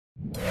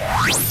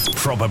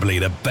Probably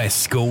the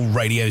best school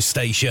radio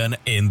station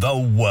in the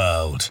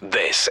world.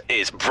 This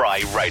is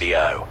Bright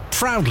Radio.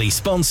 Proudly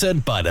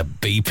sponsored by the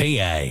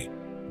BPA.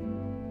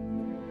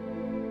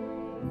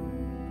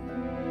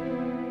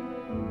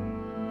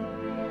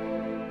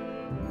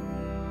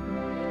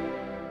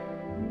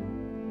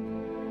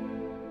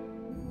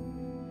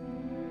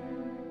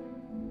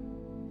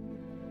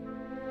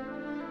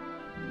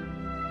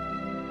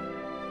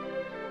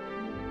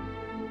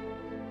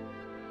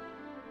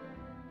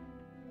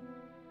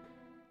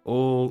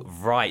 All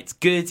right.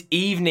 Good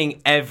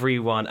evening,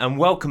 everyone, and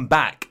welcome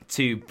back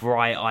to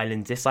Bright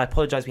Island Disc. I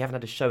apologise, we haven't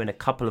had a show in a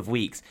couple of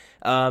weeks.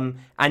 And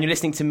you're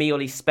listening to me,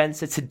 Ollie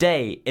Spencer.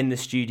 Today in the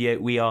studio,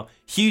 we are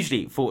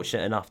hugely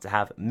fortunate enough to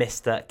have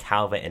Mr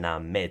Calver in our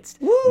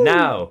midst. Woo!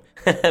 Now,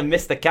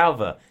 Mr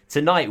Calver,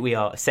 tonight we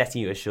are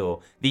setting you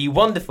ashore the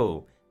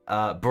wonderful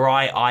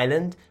Bright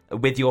Island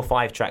with your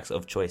 5 tracks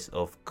of choice,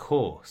 of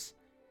course.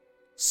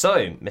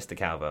 So, Mr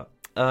Calver,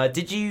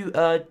 did you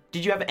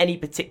have any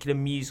particular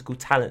musical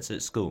talents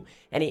at school?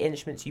 Any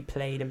instruments you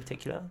played in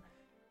particular?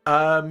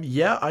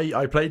 Yeah,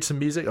 I played some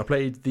music. I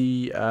played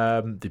the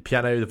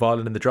piano, the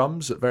violin, and the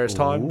drums at various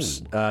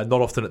times. Not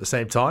often at the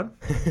same time.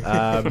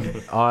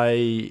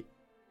 I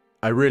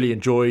really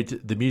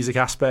enjoyed the music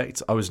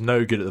aspect. I was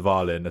no good at the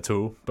violin at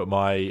all, but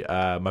my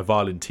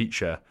violin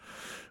teacher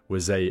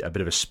was a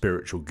bit of a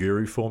spiritual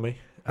guru for me.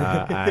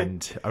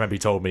 And I remember he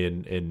told me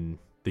in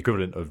the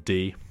equivalent of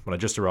D when I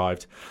just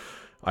arrived.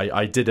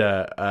 I did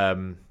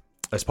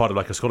as part of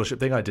like a scholarship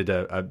thing, I did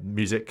a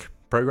music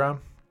program,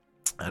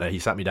 and he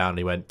sat me down and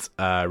he went,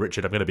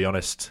 Richard, I'm going to be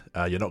honest,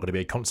 you're not going to be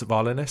a concert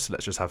violinist,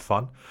 let's just have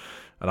fun.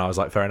 And I was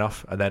like, fair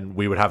enough. And then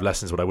we would have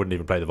lessons where I wouldn't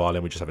even play the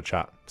violin, we'd just have a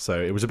chat. So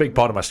it was a big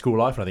part of my school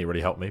life, and I think it really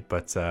helped me.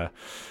 But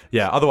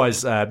yeah,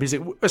 otherwise,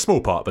 music, a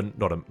small part, but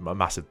not a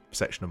massive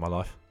section of my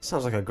life.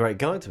 Sounds like a great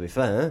guy, to be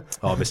fair.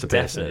 Oh, Mr.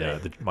 Pearson, yeah,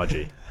 my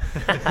G.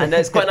 And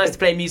it's quite nice to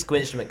play a musical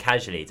instrument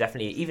casually.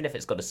 Definitely, even if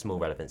it's got a small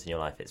relevance in your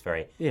life, it's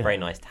very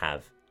nice to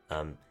have.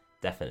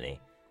 Definitely.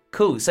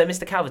 Cool. So,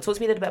 Mr. Calver, talk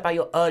to me a little bit about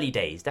your early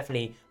days.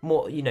 Definitely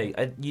more, you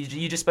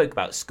just spoke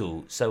about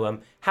school. So,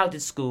 how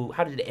did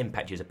it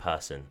impact you as a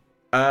person?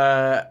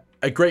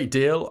 A great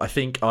deal. I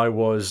think I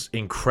was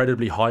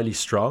incredibly highly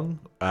strung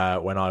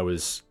when I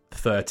was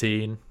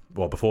 13.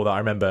 Well, before that, I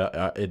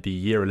remember the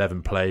year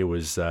 11 play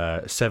was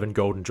 7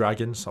 Golden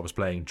Dragons. I was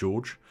playing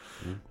George.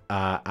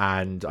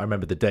 And I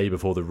remember the day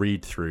before the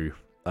read-through,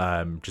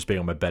 just being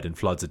on my bed in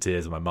floods of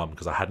tears with my mum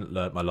because I hadn't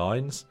learnt my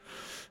lines.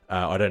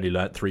 I'd only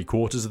learnt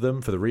 3/4 of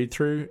them for the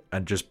read-through,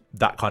 and just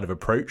that kind of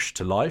approach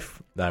to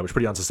life was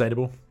pretty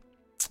unsustainable.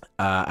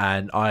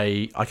 And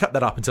I kept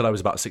that up until I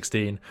was about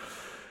 16.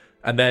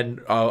 And then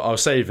I'll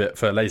save it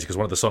for later because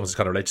one of the songs is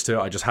kind of related to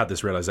it. I just had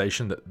this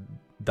realization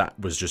that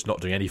was just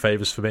not doing any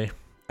favours for me.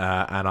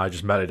 And I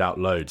just mellowed out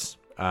loads.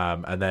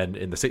 And then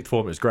in the 6th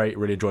form, it was great.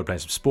 Really enjoyed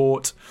playing some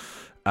sport,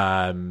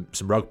 some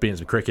rugby and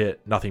some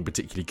cricket. Nothing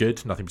particularly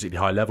good, nothing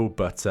particularly high level.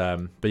 But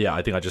yeah,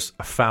 I think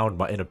I found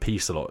my inner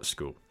peace a lot at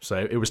school.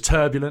 So it was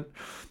turbulent.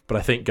 But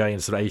I think going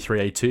into sort of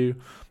A3, A2,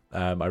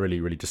 I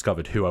really, really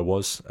discovered who I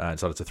was and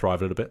started to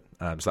thrive a little bit.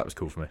 So that was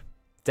cool for me.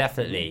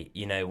 Definitely,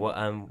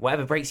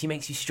 whatever breaks you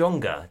makes you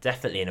stronger.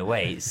 Definitely, in a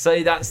way.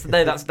 So that's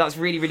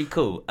really, really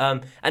cool.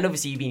 And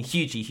obviously, you've been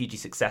hugely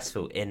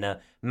successful in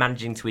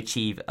managing to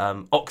achieve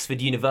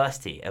Oxford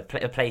University, a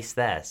place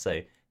there.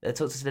 So talk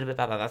to us a little bit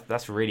about that.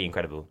 That's really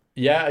incredible.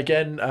 Yeah,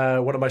 again,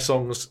 one of my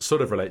songs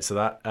sort of relates to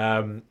that.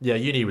 Yeah,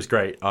 uni was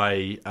great.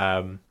 I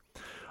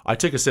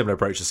took a similar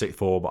approach to 6th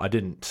form. I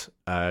didn't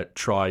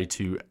try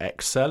to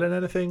excel in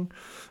anything.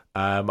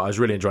 I was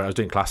really enjoying it. I was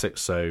doing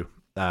classics, so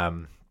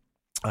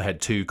I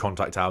had 2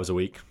 contact hours a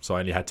week, so I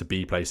only had to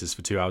be places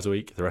for 2 hours a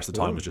week. The rest of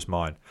the time was just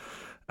mine,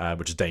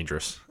 which is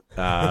dangerous.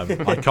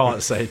 I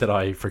can't say that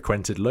I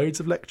frequented loads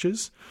of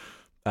lectures.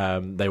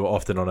 They were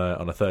often on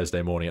a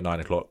Thursday morning at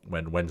 9 o'clock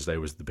when Wednesday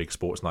was the big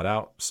sports night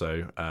out.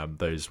 So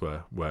those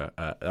were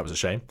that was a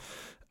shame.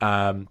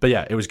 But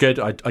yeah, it was good.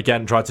 I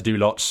again tried to do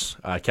lots.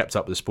 Kept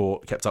up with the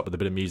sport, kept up with a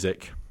bit of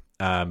music,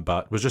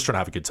 but was just trying to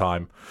have a good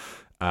time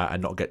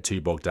and not get too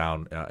bogged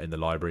down in the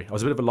library. I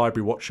was a bit of a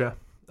library watcher.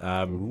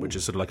 Which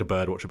is sort of like a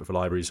bird watcher but for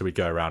libraries. So we'd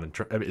go around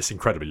and it's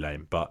incredibly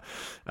lame, but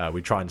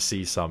we try and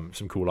see some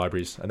cool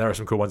libraries, and there are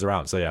some cool ones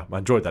around. So yeah, I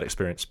enjoyed that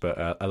experience, but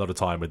a lot of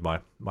time with my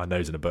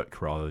nose in a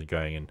book rather than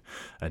going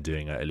and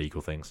doing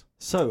illegal things.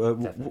 So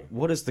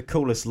what is the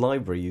coolest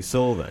library you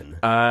saw then?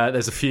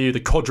 There's a few. The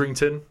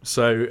Codrington.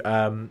 So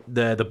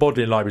the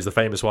Bodleian Library is the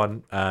famous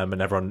one,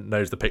 and everyone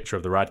knows the picture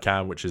of the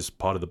Radcan, which is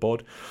part of the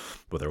Bod.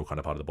 Well, they're all kind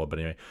of part of the Bod, but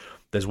anyway.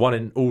 There's one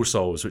in All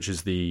Souls, which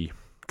is the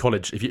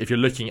college. If you're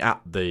looking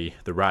at the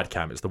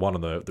Radcam, it's the one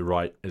on the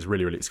right. Is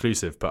really, really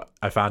exclusive, but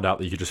I found out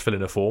that you could just fill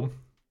in a form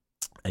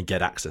and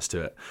get access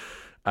to it.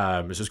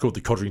 So it's called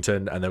the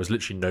Codrington, and there was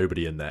literally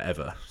nobody in there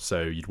ever.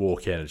 So you'd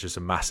walk in, it's just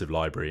a massive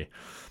library,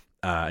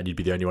 and you'd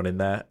be the only one in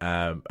there,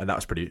 and that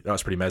was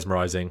pretty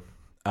mesmerizing.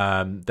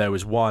 There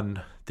was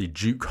one, the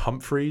Duke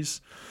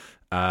Humphreys,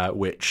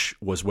 which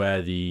was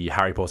where the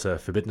Harry Potter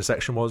Forbidden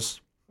section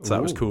was. So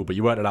that was cool, but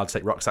you weren't allowed to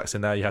take rucksacks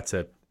in there. You had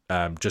to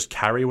just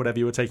carry whatever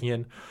you were taking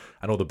in,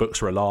 and all the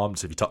books were alarmed.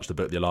 So if you touched the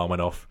book, the alarm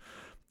went off.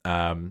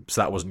 So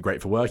that wasn't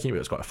great for working, but it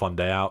was quite a fun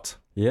day out.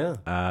 Yeah.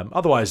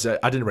 Otherwise, I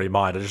didn't really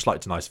mind. I just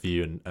liked a nice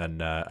view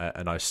and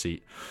a nice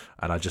seat,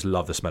 and I just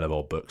love the smell of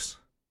old books.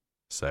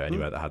 So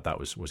anywhere that had that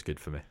was good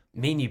for me.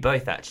 Me and you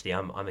both, actually.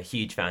 I'm a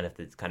huge fan of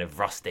the kind of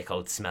rustic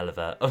old smell of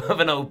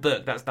an old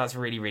book. That's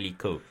really, really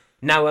cool.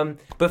 Now,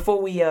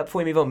 before we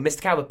move on,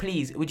 Mr. Calver,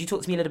 please, would you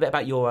talk to me a little bit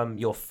about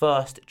your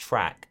first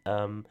track?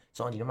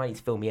 So you might need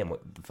to fill me in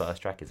what the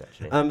first track is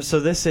actually. So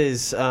this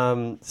is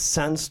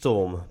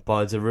Sandstorm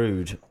by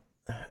Darude.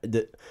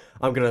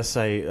 I'm going to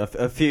say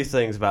a few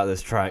things about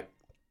this track.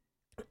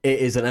 It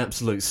is an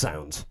absolute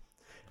sound.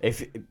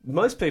 If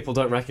most people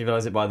don't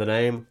recognise it by the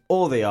name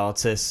or the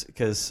artist,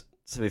 because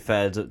to be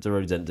fair,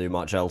 Darude didn't do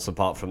much else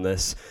apart from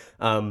this,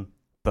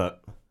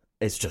 but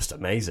it's just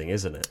amazing,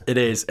 isn't it? It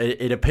is.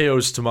 It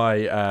appeals to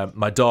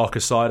my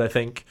darker side, I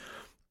think.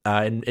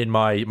 In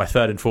my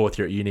third and fourth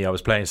year at uni, I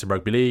was playing some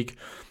rugby league,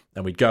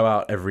 and we'd go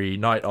out every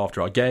night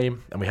after our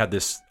game, and we had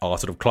our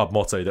sort of club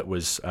motto that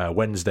was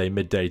Wednesday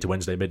midday to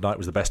Wednesday midnight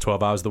was the best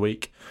 12 hours of the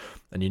week.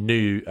 And you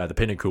knew the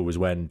pinnacle was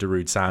when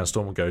Darude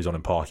Sandstorm goes on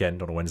in Park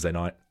End on a Wednesday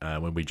night,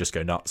 when we just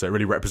go nuts. So it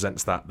really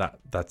represents that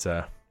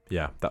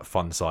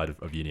fun side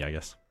of uni, I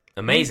guess.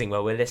 Amazing.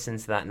 Well, we're listening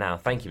to that now.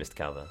 Thank you, Mr.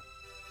 Calver.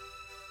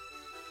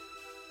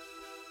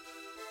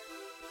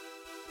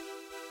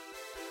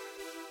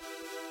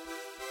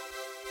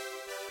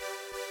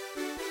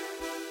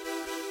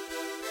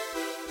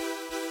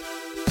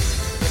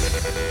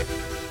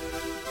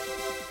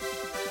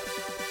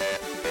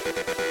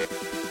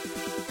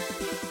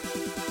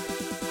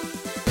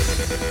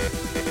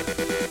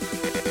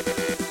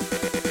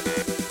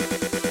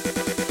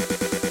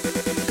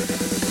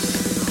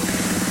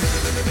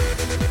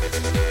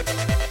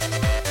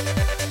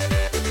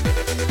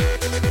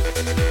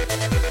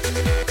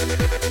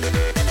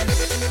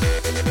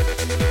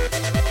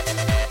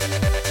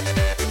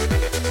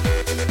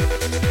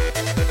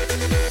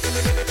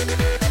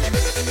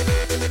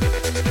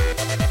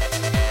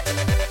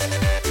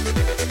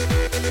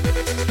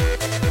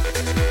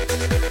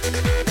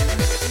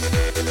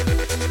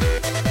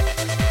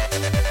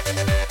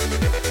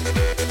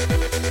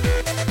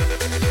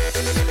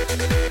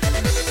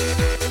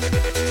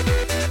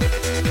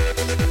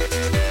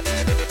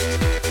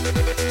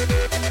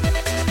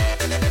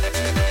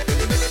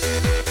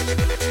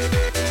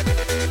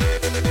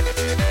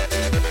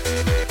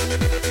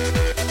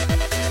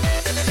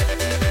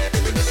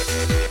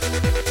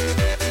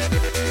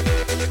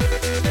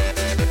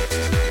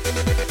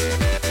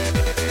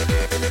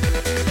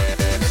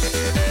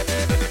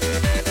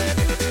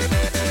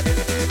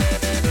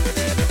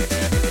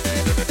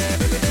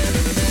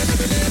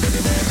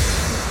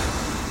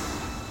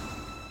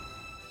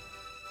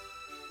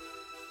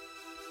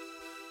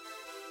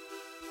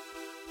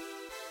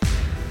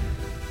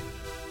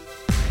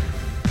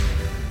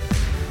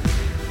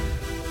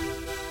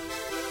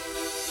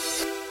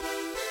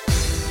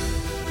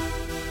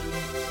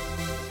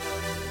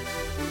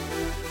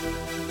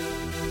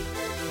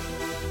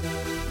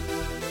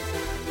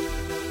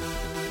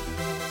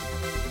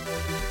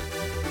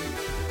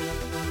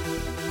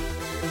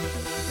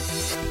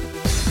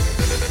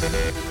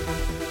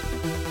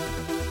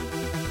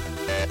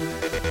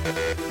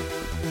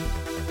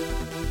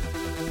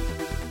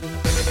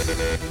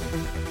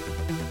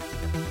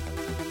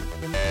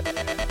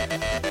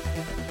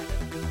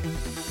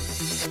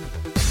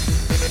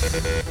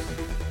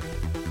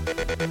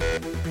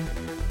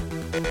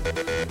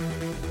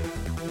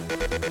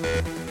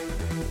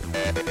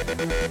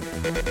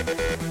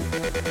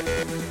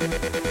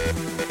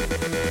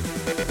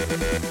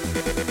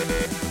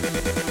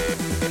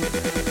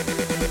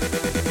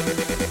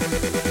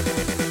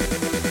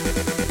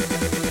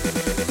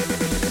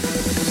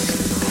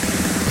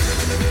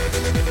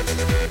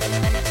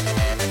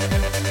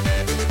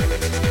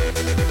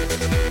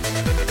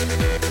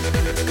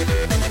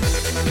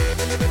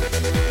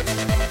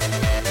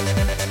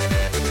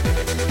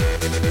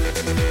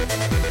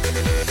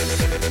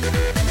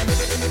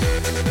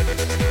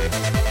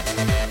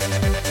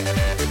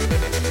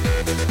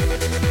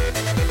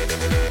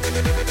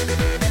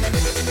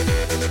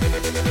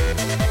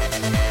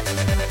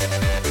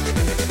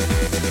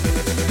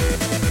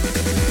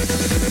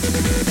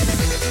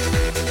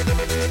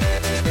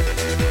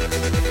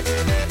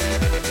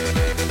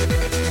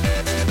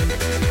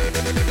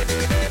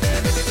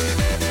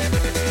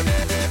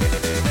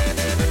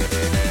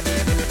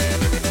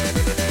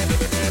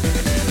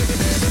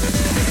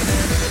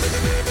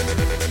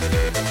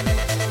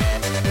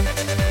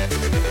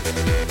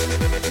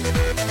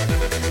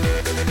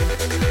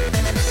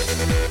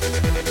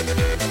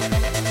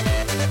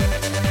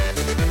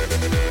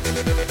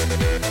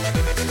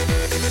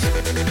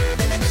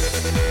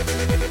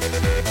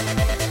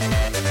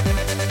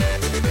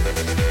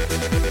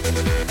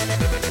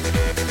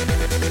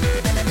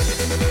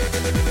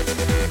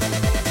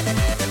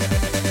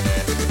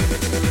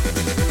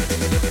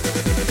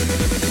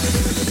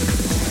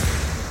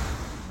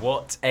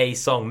 a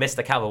song,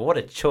 Mr Calver. What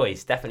a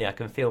choice! Definitely, I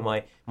can feel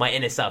my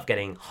inner self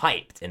getting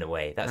hyped in a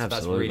way.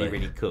 That's really,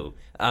 really cool.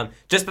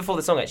 Just before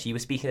the song, actually, you were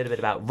speaking a little bit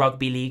about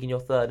rugby league in your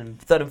third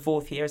and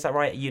fourth year. Is that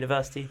right, at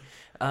university?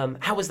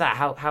 How was that?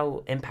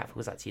 How impactful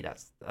was that to you?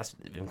 That's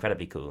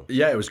incredibly cool.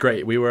 Yeah, it was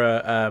great. We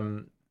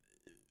were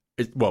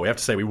we have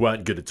to say we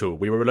weren't good at all.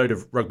 We were a load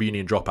of rugby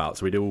union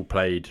dropouts. We'd all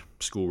played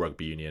school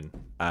rugby union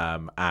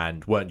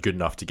and weren't good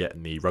enough to get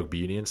in the rugby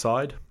union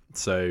side.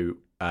 So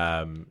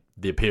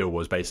the appeal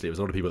was basically it was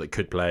a lot of people that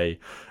could play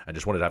and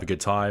just wanted to have a good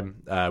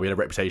time. We had a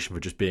reputation for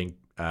just being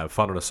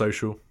fun on a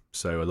social.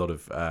 So a lot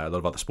of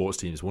other sports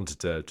teams wanted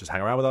to just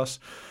hang around with us.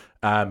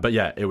 But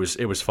yeah, it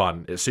was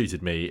fun. It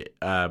suited me.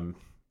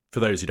 For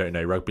those who don't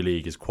know, rugby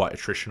league is quite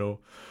attritional.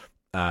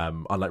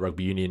 Unlike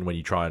rugby union, when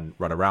you try and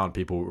run around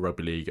people,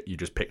 rugby league, you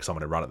just pick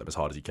someone and run at them as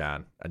hard as you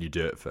can, and you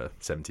do it for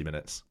 70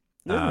 minutes.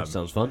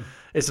 Sounds fun.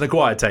 It's an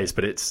acquired taste,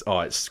 but it's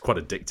quite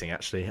addicting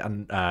actually.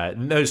 And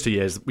in those 2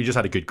 years, we just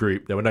had a good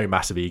group. There were no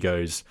massive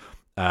egos.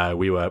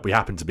 We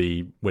happened to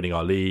be winning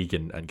our league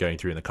and going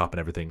through in the cup and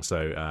everything.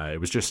 So it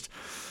was just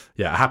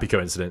a happy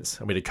coincidence.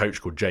 And we had a coach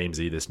called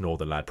Jamesy, this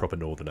northern lad, proper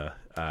northerner,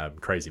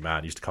 crazy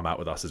man. He used to come out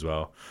with us as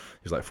well.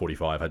 He was like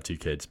 45, had 2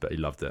 kids, but he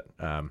loved it.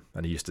 And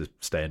he used to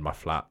stay in my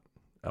flat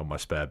on my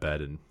spare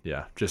bed, and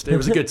it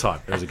was a good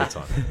time. It was a good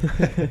time.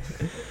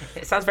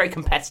 It sounds very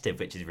competitive,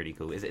 which is really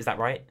cool. Is that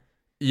right?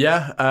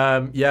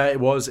 Yeah, it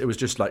was. It was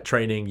just like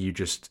training.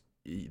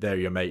 They're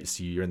your mates.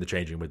 You're in the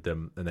changing room with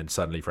them, and then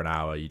suddenly for an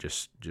hour, you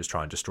just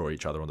try and destroy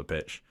each other on the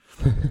pitch.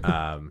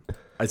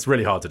 It's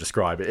really hard to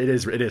describe. It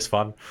is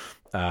fun,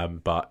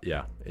 but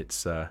yeah,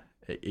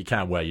 it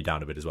can wear you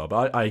down a bit as well.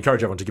 But I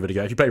encourage everyone to give it a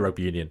go. If you play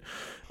rugby union,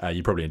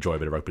 you probably enjoy a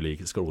bit of rugby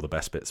league. It's got all the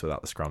best bits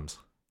without the scrums.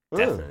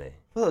 Definitely.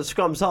 Well, the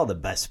scrums are the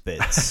best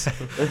bits.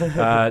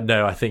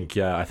 No, I think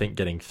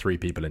getting 3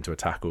 people into a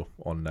tackle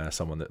on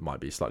someone that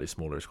might be slightly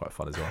smaller is quite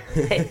fun as well.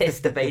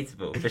 It's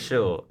debatable for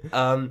sure.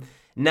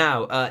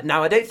 Now,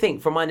 I don't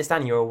think, from my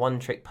understanding, you're a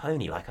one-trick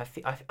pony. Like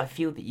I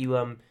feel that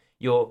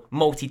you're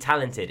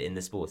multi-talented in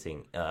the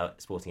sporting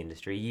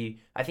industry.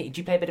 Do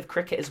you play a bit of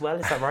cricket as well?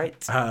 Is that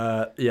right?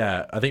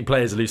 Yeah, I think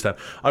play is a loose term.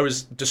 I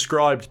was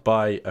described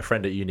by a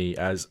friend at uni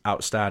as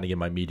outstanding in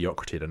my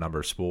mediocrity at a number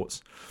of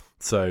sports.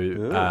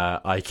 So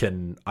I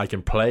can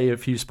play a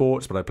few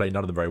sports, but I play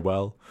none of them very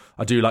well.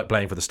 I do like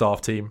playing for the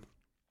staff team.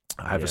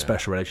 I have a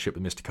special relationship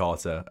with Mr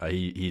Carter.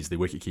 He's the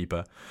wicket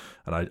keeper,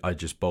 and I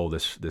just bowl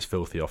this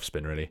filthy off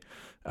spin really.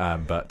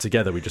 But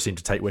together we just seem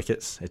to take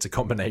wickets. It's a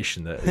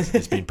combination that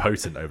has been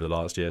potent over the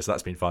last year, so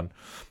that's been fun.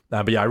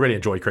 But yeah, I really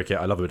enjoy cricket.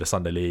 I love a bit of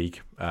Sunday league.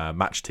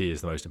 Match tee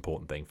is the most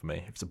important thing for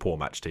me. If it's a poor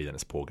match tee, then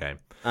it's a poor game.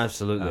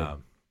 Absolutely.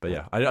 But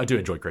yeah, I do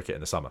enjoy cricket in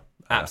the summer.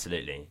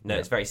 Absolutely. No,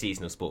 it's very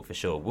seasonal sport for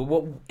sure.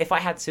 What if I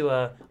had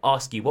to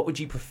ask you, what would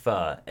you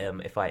prefer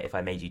if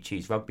I made you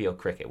choose, rugby or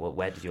cricket?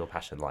 Where does your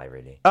passion lie,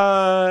 really?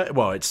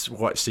 Well, it's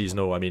quite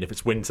seasonal. I mean, if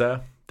it's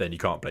winter, then you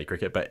can't play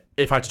cricket. But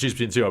if I had to choose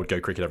between the two, I would go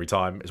cricket every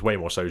time. It's way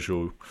more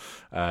social. You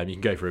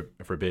can go for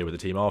a beer with the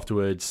team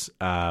afterwards.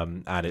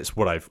 And it's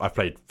what I've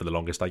played for the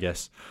longest, I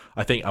guess.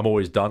 I think I'm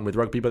always done with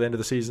rugby by the end of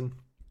the season.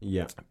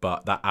 Yeah,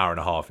 but that hour and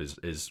a half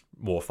is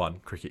more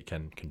fun. Cricket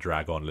can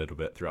drag on a little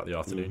bit throughout the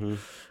afternoon.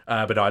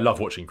 But I love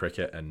watching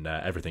cricket, and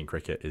everything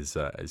cricket is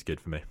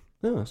good for me.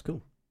 Oh, that's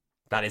cool.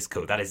 That is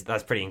cool.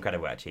 That's pretty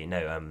incredible, actually.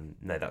 No,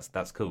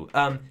 that's cool.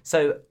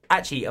 So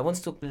actually, I want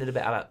to talk a little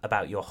bit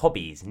about your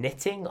hobbies.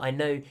 Knitting. I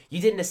know you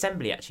did an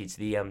assembly actually to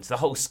the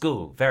whole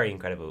school. Very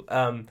incredible.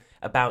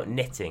 About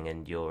knitting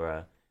and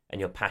your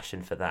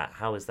passion for that.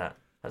 How's that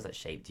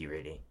shaped you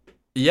really?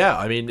 Yeah,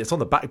 I mean, it's on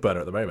the back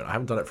burner at the moment. I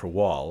haven't done it for a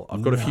while.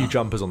 I've got a few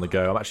jumpers on the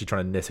go. I'm actually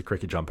trying to knit a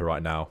cricket jumper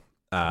right now.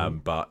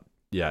 But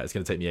yeah, it's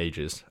going to take me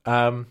ages.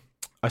 I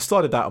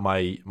started that on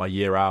my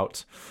year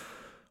out.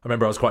 I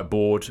remember I was quite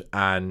bored,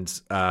 and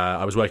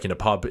I was working in a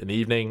pub in the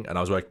evening, and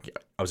I was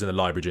in the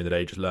library during the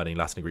day just learning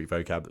Latin and Greek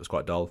vocab. That was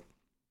quite dull.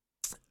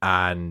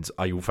 And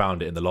I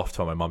found it in the loft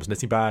on my mum's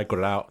knitting bag, got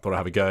it out, thought I'd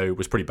have a go. It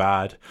was pretty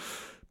bad,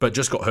 but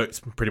just got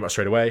hooked pretty much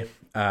straight away.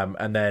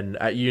 And then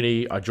at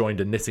uni, I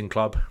joined a knitting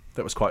club.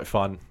 That was quite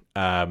fun.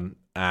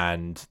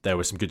 And there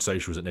were some good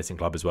socials at knitting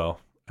club as well,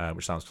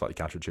 which sounds slightly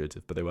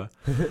counterintuitive, but they were.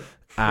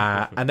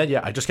 And then,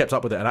 I just kept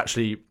up with it. And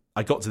actually,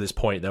 I got to this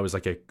point, there was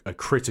like a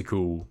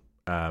critical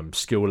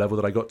skill level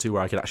that I got to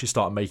where I could actually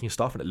start making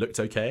stuff and it looked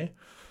okay.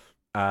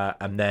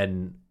 And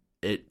then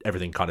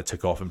everything kind of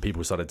took off and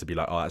people started to be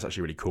like, oh, that's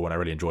actually really cool. And I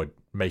really enjoyed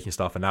making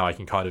stuff. And now I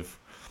can kind of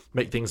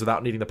make things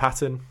without needing the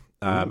pattern.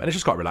 And it's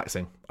just quite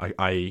relaxing.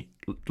 I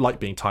like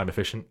being time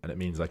efficient, and it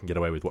means I can get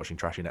away with watching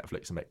trashy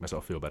Netflix and make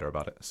myself feel better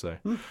about it. So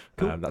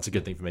cool. That's a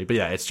good thing for me. But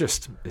yeah, it's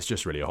just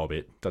really a hobby.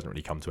 It doesn't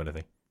really come to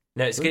anything.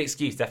 No, it's a good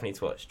excuse definitely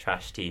to watch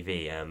trash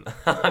TV.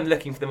 I'm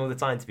looking for them all the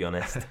time, to be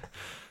honest.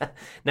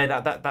 No,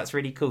 that's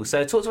really cool.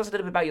 So talk to us a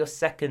little bit about your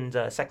second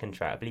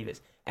track. I believe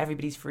it's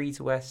Everybody's Free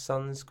to Wear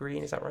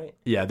Sunscreen. Is that right?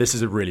 Yeah, this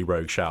is a really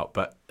rogue shout,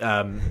 but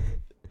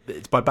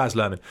it's by Baz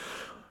Luhrmann.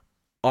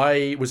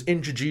 I was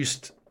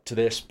introduced to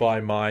this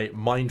by my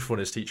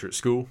mindfulness teacher at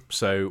school.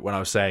 So when I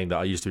was saying that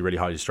I used to be really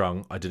highly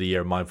strung, I did a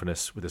year of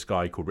mindfulness with this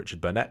guy called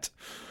Richard Burnett.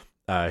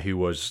 who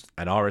was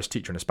an RS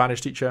teacher and a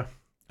Spanish teacher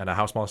and a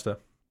housemaster.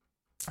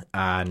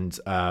 And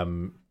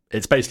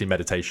it's basically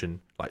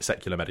meditation, like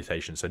secular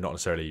meditation, so not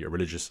necessarily a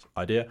religious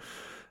idea.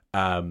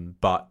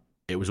 But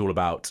it was all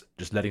about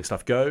just letting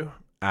stuff go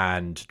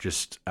and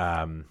just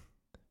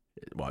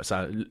it's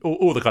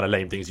all the kind of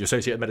lame things you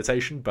associate with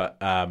meditation, but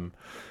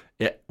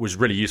it was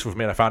really useful for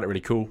me, and I found it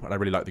really cool, and I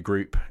really liked the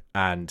group.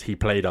 And he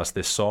played us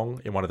this song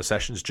in one of the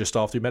sessions just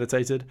after we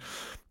meditated,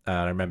 and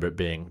I remember it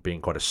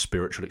being quite a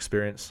spiritual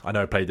experience. I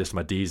know I played this to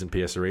my D's and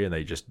PSRE, and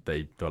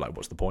they were like,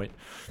 "What's the point?"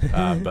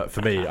 But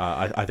for me,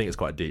 I think it's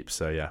quite deep.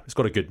 So yeah, it's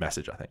got a good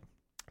message, I think.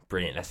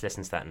 Brilliant. Let's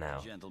listen to that now.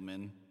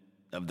 Gentlemen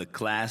of the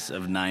class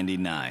of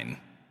 '99,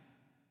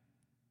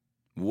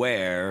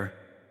 wear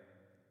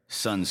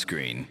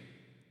sunscreen.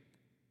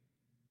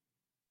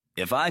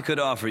 If I could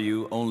offer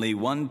you only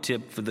one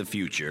tip for the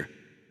future,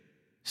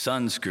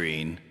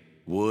 sunscreen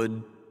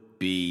would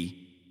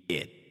be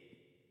it.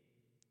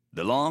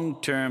 The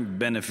long-term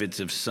benefits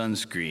of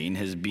sunscreen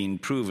has been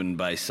proven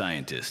by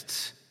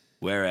scientists,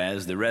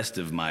 whereas the rest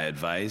of my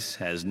advice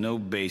has no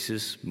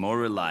basis more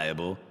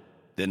reliable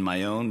than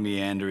my own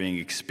meandering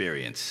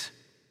experience.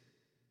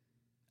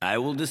 I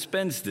will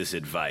dispense this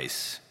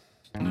advice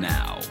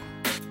now.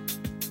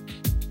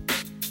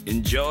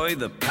 Enjoy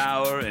the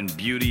power and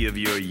beauty of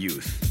your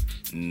youth.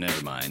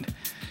 Never mind.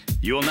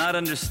 You will not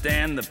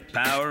understand the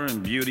power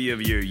and beauty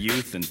of your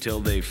youth until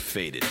they've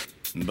faded.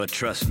 But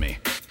trust me,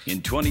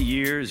 in 20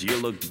 years, you'll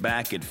look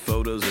back at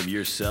photos of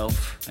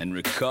yourself and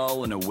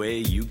recall in a way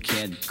you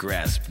can't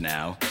grasp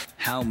now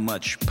how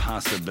much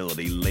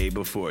possibility lay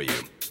before you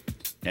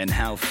and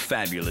how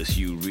fabulous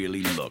you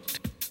really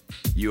looked.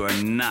 You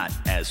are not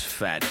as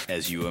fat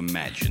as you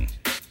imagine.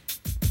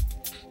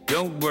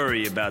 Don't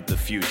worry about the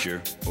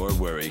future, or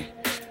worry.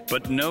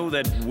 But know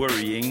that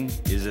worrying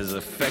is as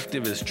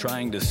effective as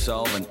trying to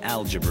solve an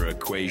algebra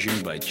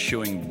equation by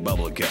chewing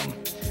bubblegum.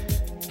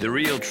 The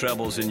real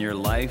troubles in your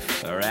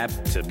life are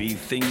apt to be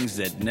things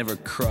that never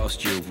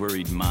crossed your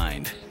worried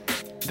mind.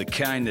 The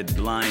kind that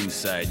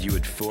blindside you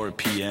at 4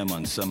 p.m.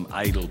 on some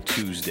idle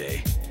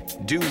Tuesday.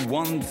 Do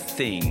one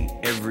thing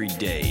every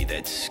day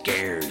that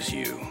scares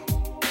you.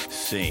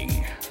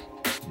 Sing.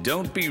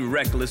 Don't be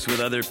reckless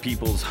with other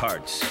people's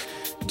hearts.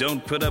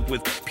 Don't put up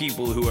with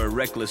people who are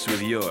reckless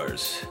with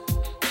yours.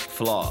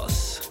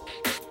 Floss.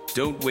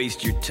 Don't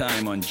waste your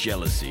time on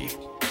jealousy.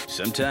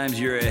 Sometimes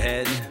you're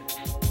ahead,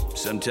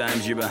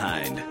 sometimes you're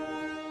behind.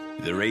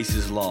 The race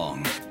is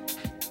long,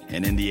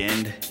 and in the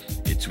end,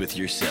 it's with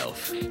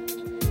yourself.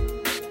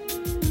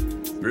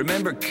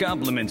 Remember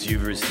compliments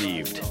you've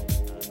received.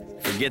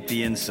 Forget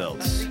the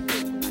insults.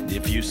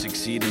 If you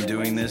succeed in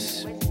doing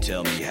this,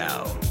 tell me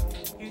how.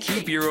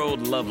 Keep your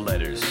old love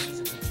letters.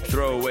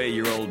 Throw away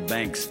your old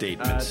bank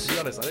statements. To be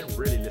honest, I don't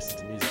really listen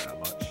to music that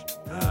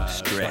much.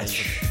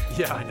 Stretch.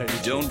 Yeah, I know.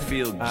 Don't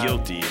feel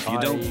guilty if you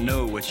don't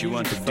know what you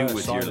want to do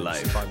with your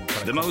life.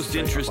 The most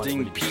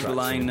interesting people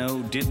I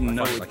know didn't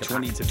know at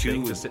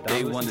 22 what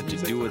they wanted to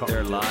do with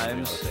their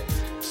lives.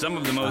 Some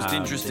of the most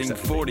interesting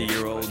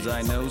 40-year-olds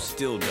I know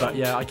still don't. But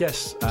yeah, I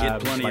guess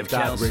Get plenty my of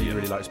dad calcium.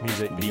 really likes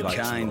music. Be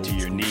kind to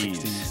your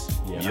knees.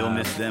 You'll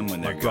miss them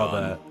when they're my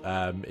brother,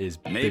 gone. is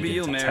Maybe big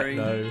you'll into marry.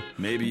 techno,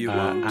 Maybe you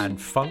won't.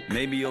 and funk.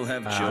 Maybe you'll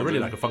have children. I really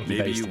like a funky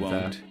Maybe bass. you to be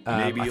won't. fair.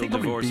 Maybe I you'll think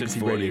probably divorce at BBC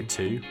 40. Radio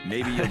 2.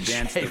 Maybe you'll dance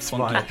the Shapes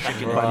funky my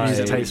chicken music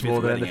dance taste more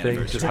at than your anything.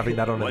 wedding Just having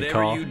that on in the Whatever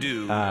car. you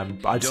do,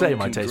 But I'd say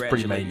my taste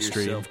pretty congratulate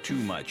mainstream. yourself too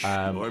much,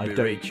 I or don't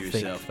berate think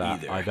yourself that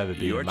either. I've ever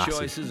been Your a massive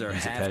choices are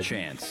music half head.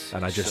 chance.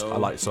 And I So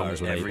like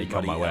songs are when they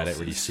come my way. I don't everybody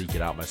really else's. seek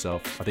it out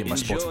myself. I think my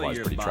Enjoy Spotify is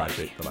your pretty body.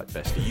 tragic. They're like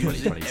best of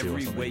Use it 2022 or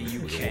every something. way you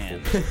It was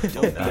can.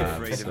 awful. Don't be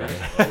afraid of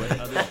it. Let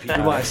other people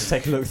You might have to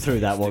take a look through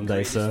that one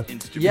day, sir.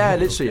 Yeah,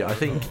 literally. I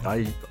think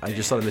I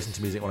just started listening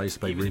to music when I used to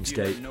play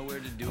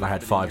RuneScape, and I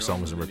had 5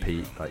 songs on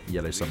repeat, like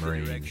Yellow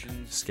Submarine,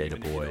 Skater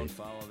Boy.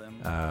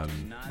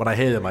 When I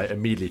hear them, I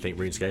immediately think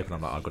RuneScape, and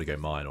I'm like, I've got to go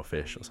mine or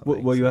fish or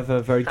something. Were you ever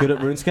very good at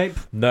RuneScape?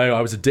 No,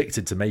 I was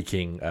addicted to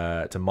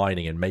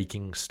mining and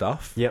making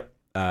stuff. Yep.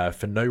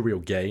 For no real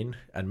gain,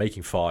 and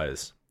making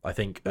fires. I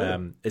think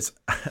it's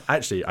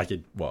actually I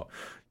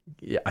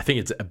think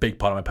it's a big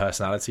part of my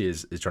personality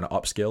is trying to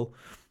upskill.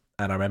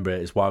 And I remember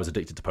it's why I was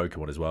addicted to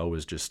Pokemon as well,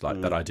 was just like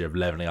that idea of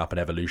leveling up and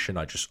evolution.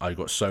 I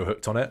got so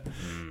hooked on it.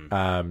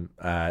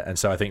 And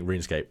so I think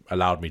RuneScape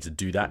allowed me to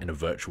do that in a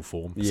virtual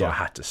form. So I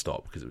had to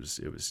stop because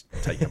it was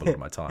taking up a lot of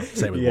my time.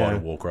 Same with World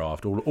of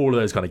Warcraft, all of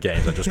those kind of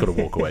games I just got to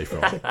walk away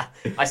from.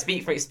 I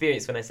speak for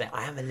experience when I say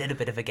I am a little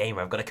bit of a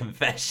gamer. I've got a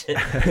confession.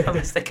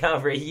 Mr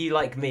Calver, are you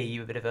like me?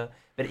 You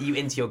are you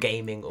into your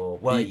gaming, or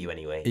were you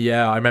anyway?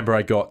 Yeah, I remember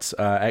I got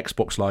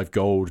Xbox Live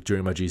Gold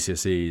during my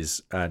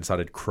GCSEs and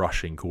started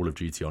crushing Call of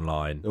Duty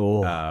Online.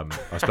 I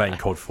was playing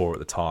COD 4 at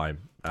the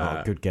time.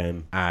 Good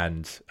game.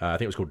 And I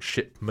think it was called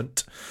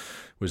Shipment.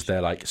 Was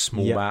their like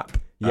small map?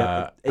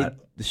 Yeah,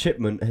 the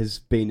Shipment has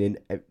been in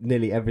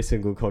nearly every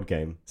single COD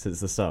game since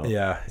the start.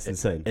 Yeah, it's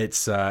insane.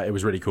 It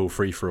was really cool,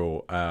 free for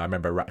all. I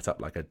remember I racked up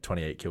like a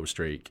 28 kill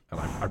streak, and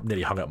I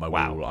nearly hung up my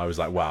wall. I was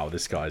like, wow,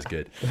 this guy's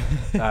good.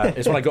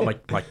 It's when I got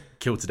my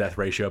kill to death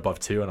ratio above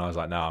 2, and I was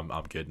like, no,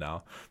 I'm good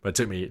now. But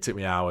it took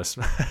me hours.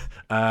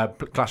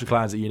 Clash of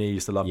Clans at uni,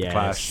 used to love the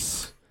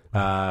Clash.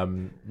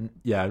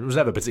 Yeah, I was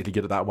never particularly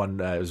good at that one.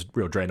 It was a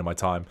real drain on my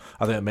time.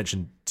 I think I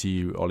mentioned to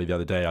you, Ollie, the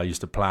other day, I used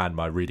to plan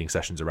my reading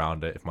sessions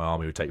around it. If my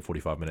army would take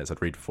 45 minutes,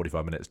 I'd read for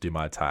 45 minutes, do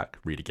my attack,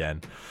 read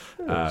again.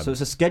 So it's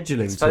a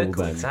scheduling tool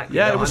then. Exactly.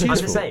 Yeah, No, it was I'm the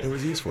useful. same. It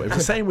was useful. It was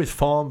the same with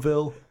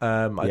Farmville.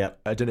 I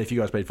don't know if you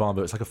guys played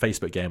Farmville. It's like a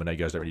Facebook game. I know you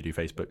guys don't really do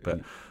Facebook, but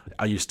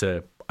I used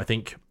to, I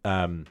think,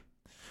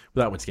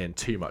 without once again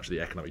too much of the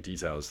economic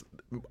details,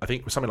 I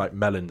think something like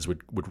melons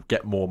would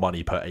get more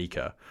money per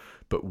acre,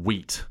 but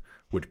wheat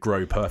would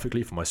grow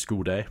perfectly for my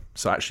school day.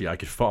 So actually I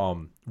could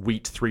farm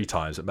wheat 3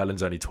 times, but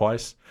melons only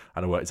twice,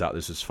 and I worked out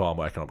this was far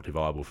more economically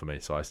viable for me.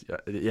 So I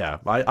get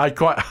There's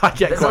quite a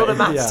lot of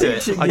maths to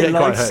it. I get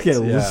quite life hooked.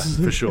 skills.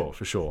 Yeah,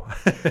 for sure.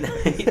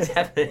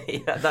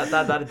 Definitely,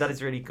 that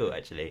is really cool.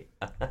 Actually,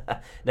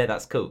 no,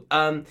 that's cool.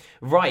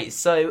 Right,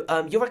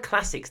 so you're a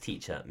classics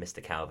teacher,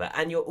 Mr. Calver,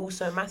 and you're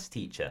also a maths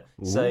teacher.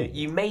 Ooh. So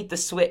you made the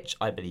switch,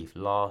 I believe,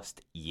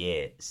 last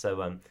year.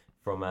 So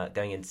from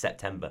going into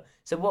September.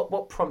 So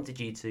what prompted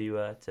you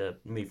to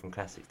move from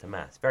classics to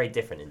maths? Very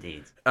different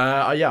indeed.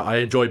 I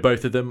enjoyed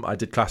both of them. I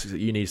did classics at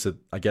uni, so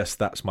I guess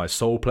that's my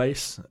soul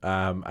place.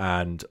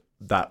 And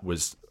that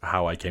was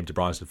how I came to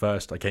Bryanston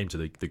first. I came to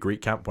the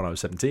Greek camp when I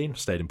was 17,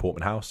 stayed in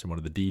Portman House in one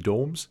of the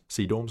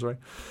C dorms, right?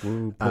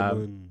 Ooh,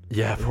 Portman.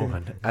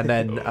 Portman. And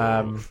then,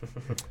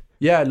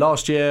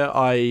 last year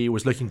I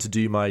was looking to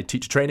do my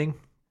teacher training.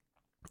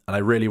 And I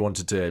really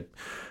wanted to,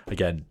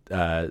 again,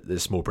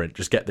 this small print,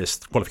 just get this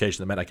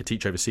qualification that meant I could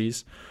teach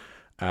overseas.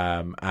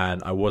 And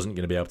I wasn't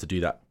going to be able to do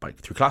that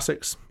through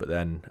classics, but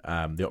then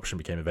the option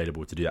became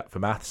available to do that for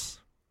maths.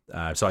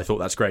 So I thought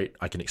that's great.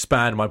 I can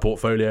expand my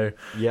portfolio,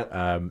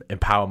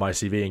 empower my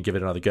CV and give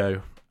it another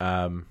go.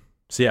 I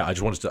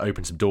just wanted to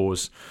open some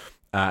doors.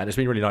 And it's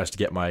been really nice to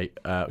get my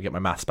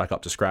maths back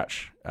up to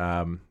scratch.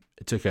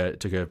 It took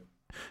a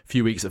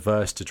few weeks at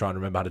first to try and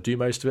remember how to do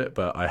most of it,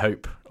 but I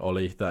hope,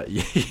 Ollie, that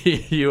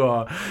you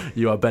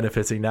are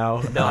benefiting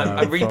now. No,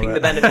 I'm reaping the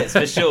benefits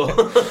for sure.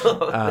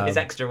 These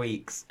extra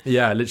weeks.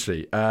 Yeah,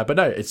 literally. But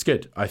no, it's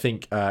good. I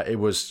think it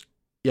was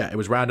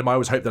random. I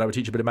always hoped that I would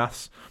teach a bit of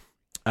maths,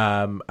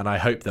 and I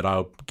hope that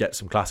I'll get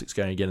some classics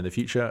going again in the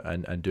future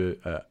and do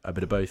a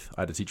bit of both.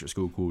 I had a teacher at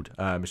school called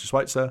Mr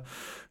Schweitzer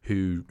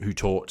who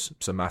taught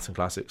some maths and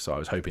classics, so I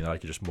was hoping that I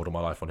could just model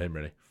my life on him,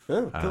 really.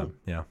 Oh, cool.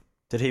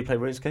 Did he play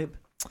RuneScape?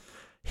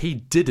 He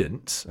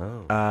didn't,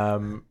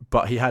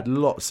 but he had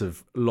lots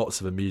of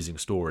amusing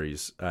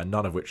stories,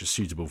 none of which are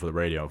suitable for the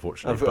radio,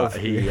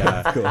 unfortunately.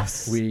 Of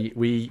course.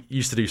 We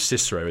used to do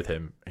Cicero with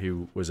him,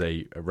 who was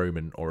a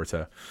Roman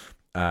orator,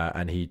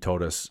 and he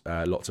told us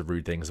lots of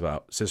rude things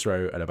about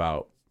Cicero and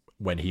about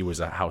when he was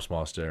a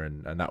housemaster,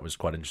 and that was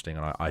quite interesting.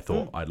 And I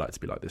thought I'd like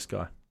to be like this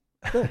guy.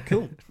 Oh,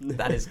 cool.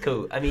 That is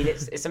cool. I mean,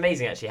 it's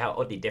amazing actually how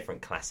oddly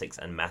different classics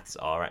and maths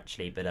are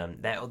actually, but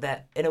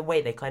they're in a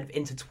way they kind of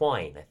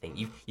intertwine. I think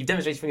you've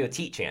demonstrated from your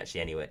teaching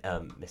actually anyway,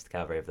 Mr.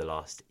 Calver, over the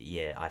last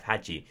year I've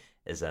had you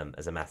as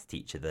a maths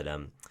teacher that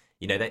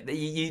that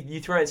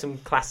you throw in some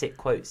classic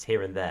quotes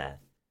here and there.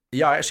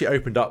 Yeah, I actually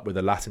opened up with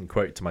a Latin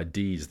quote to my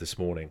D's this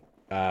morning,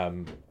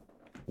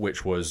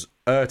 which was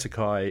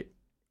 "Urticae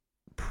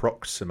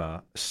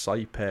proxima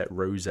saepe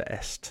rosa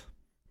est,"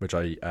 which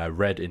I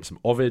read in some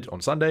Ovid on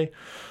Sunday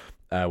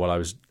while I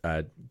was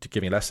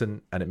giving a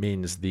lesson, and it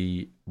means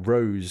the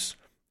rose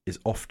is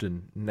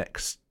often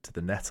next to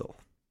the nettle,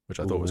 which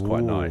I thought was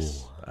quite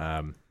nice.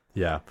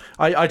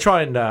 I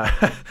try and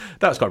that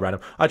was quite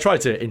random. I try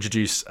to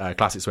introduce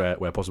classics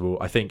where possible.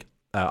 I think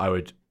I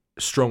would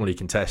strongly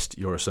contest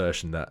your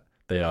assertion that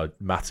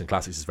maths and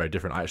classics is very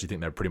different. I actually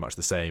think they're pretty much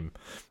the same.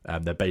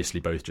 They're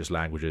basically both just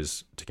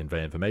languages to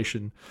convey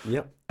information.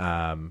 Yep.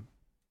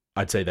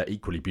 I'd say they're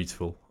equally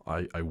beautiful.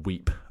 I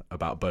weep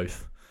about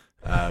both.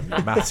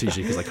 Maths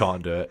usually because I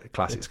can't do it.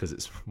 Classics because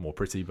it's more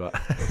pretty. But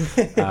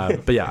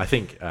yeah, I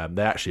think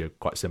they actually are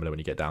quite similar when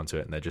you get down to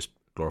it, and they're just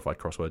glorified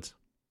crosswords.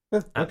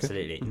 Okay.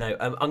 Absolutely. No,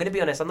 I'm going to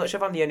be honest. I'm not sure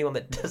if I'm the only one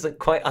that doesn't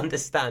quite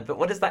understand. But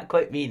what does that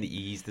quote mean that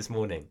you used this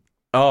morning?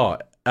 Oh,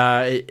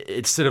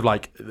 it's sort of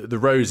like the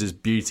rose is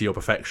beauty or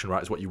perfection,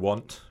 right? It's what you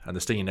want, and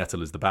the stinging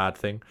nettle is the bad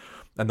thing.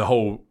 And the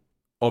whole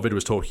Ovid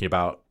was talking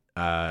about.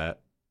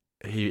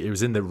 He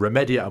was in the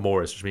Remedia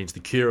Amoris, which means the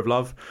cure of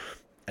love,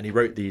 and he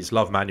wrote these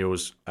love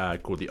manuals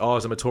called the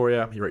Ars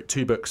Amatoria. He wrote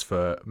 2 books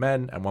for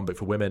men and 1 book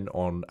for women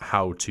on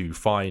how to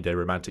find a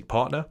romantic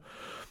partner,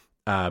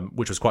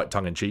 which was quite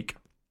tongue-in-cheek.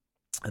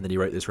 And then he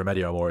wrote this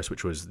Remedia Amoris,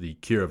 which was the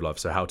cure of love,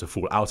 so how to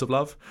fall out of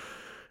love.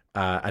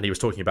 And he was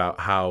talking about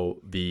how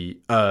the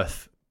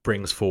earth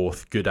brings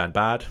forth good and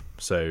bad,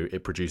 so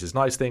it produces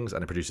nice things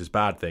and it produces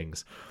bad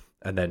things.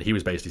 And then he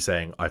was basically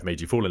saying, I've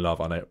made you fall in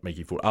love, I make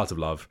you fall out of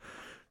love,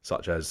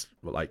 such as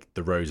like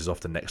the rose is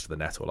often next to the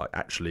nettle, like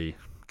actually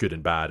good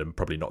and bad and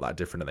probably not that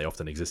different, and they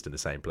often exist in the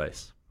same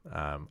place.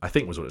 I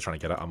think was what it was trying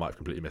to get at. I might have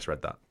completely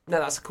misread that. No,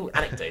 that's a cool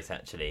anecdote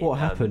actually. What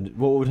happened?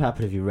 What would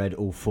happen if you read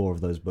all 4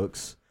 of those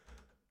books?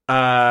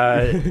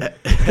 It's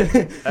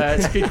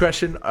a good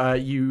question.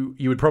 You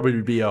would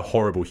probably be a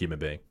horrible human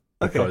being.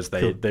 because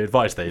cool. the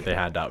advice they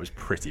hand out was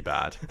pretty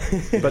bad.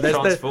 But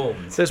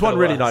there's one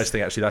really nice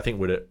thing actually that I think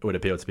would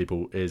appeal to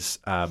people is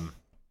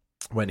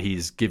when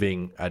he's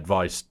giving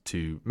advice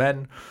to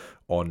men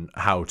on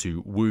how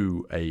to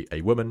woo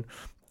a woman.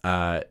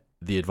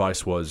 The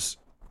advice was,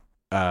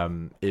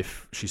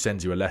 if she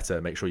sends you a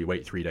letter, make sure you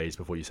wait 3 days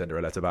before you send her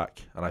a letter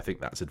back. And I think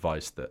that's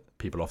advice that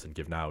people often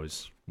give now,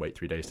 is wait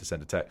 3 days to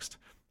send a text.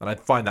 And I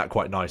find that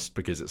quite nice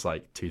because it's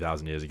like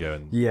 2,000 years ago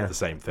and the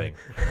same thing,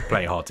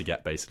 playing hard to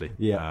get basically.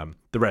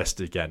 The rest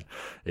again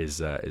is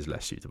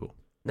less suitable.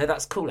 No,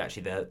 that's cool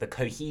actually. The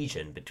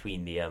cohesion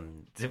between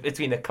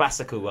the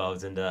classical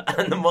world and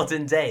the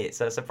modern day. It's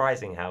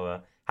surprising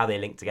how they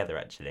link together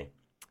actually.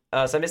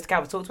 So Mr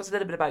Calver, talk to us a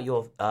little bit about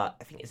your. I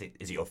think is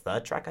it your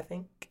third track? I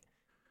think.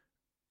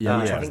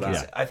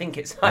 I think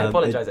it's. I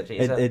apologise. Actually,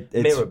 it's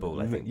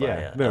Mirrorball. I think.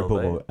 Yeah,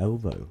 Mirrorball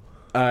Elbow.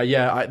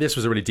 This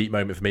was a really deep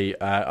moment for me.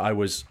 I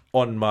was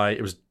on my.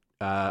 It was.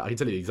 I can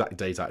tell you the exact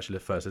date. Actually,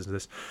 the first listen to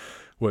this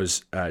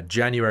was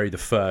January the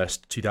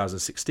 1st,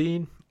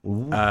 2016.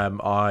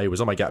 I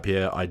was on my gap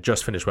year. I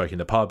just finished working in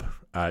the pub.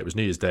 It was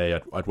New Year's Day.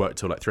 I'd worked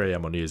till like 3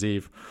 a.m. on New Year's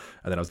Eve,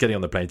 and then I was getting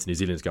on the plane to New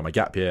Zealand to go on my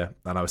gap year.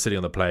 And I was sitting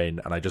on the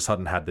plane, and I just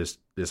hadn't had this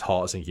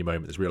heart-sinking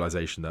moment, this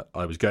realization that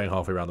I was going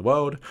halfway around the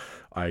world.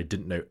 I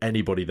didn't know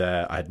anybody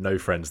there. I had no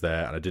friends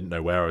there, and I didn't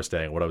know where I was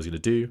staying, what I was going to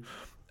do.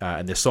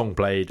 And this song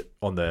played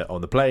on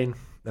the plane,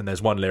 and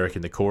there's one lyric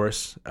in the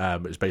chorus.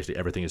 It was basically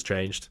everything has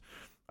changed,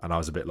 and I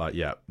was a bit like,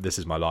 yeah, this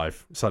is my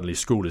life. Suddenly,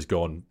 school is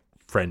gone.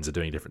 Friends are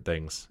doing different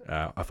things.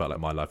 I felt like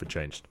my life had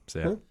changed. So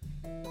yeah.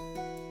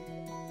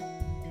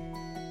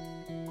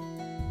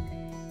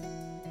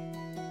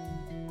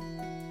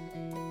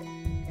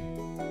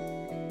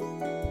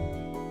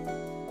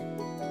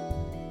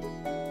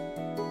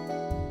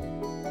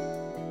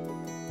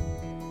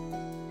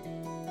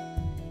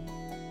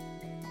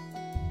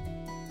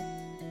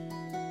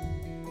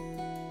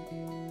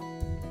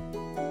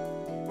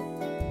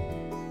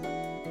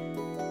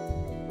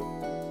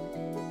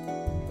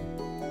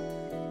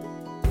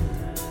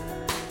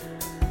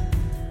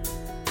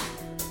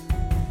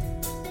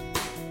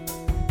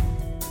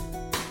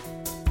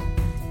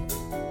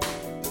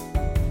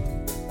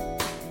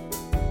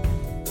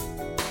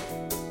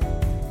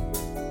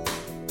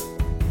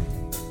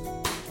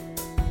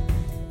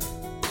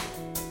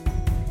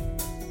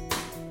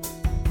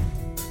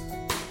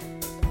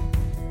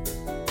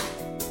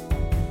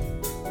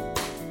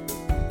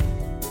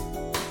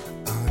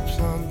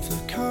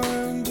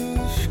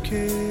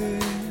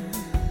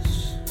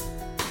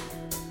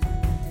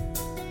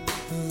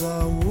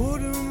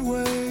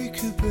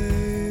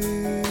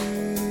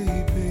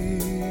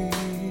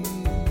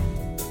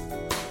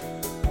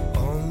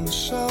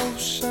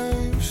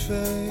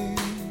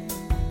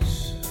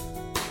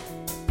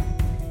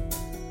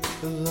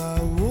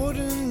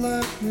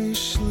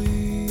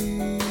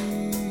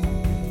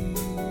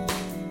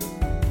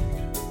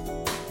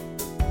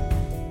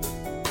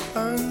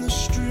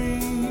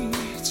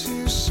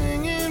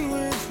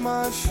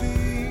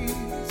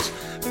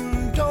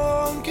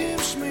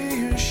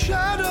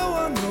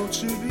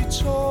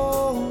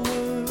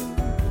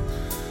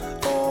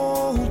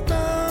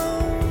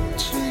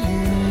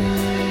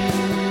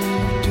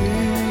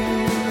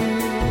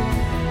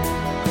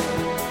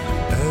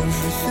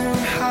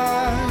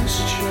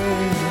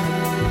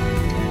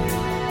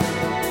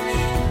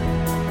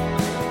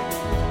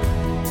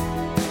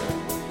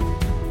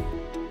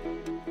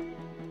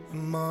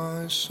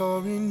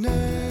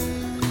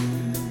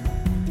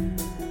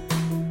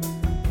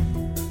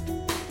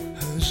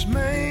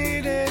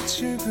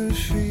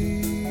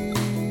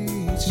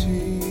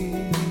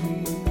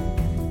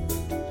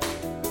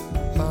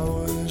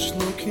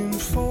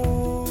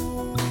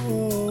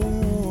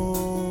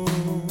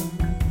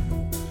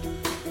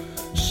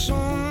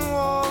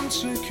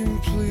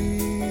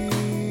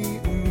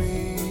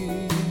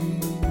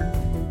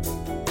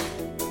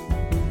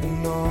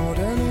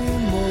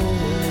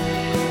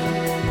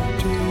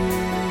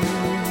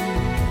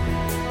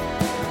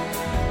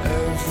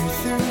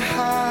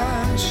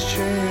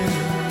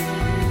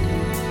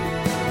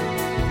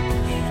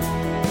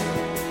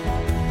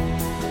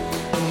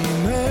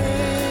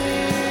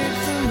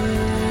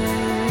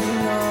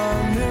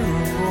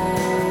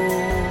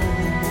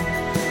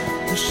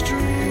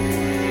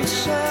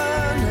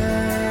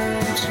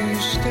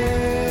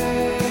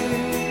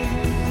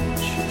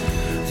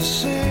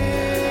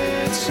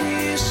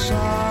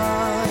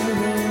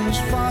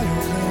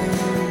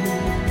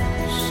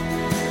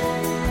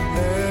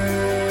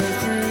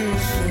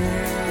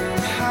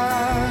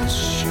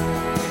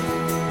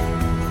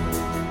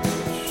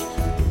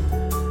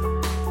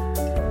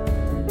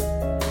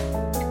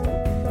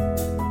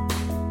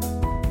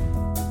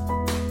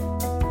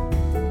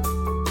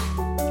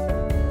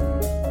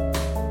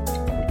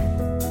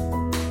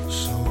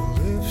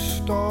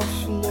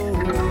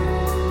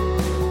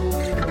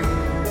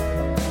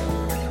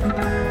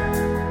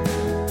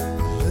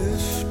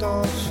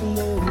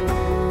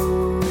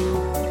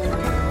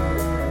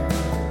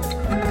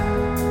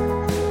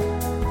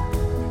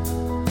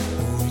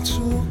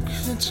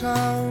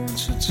 town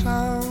to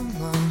town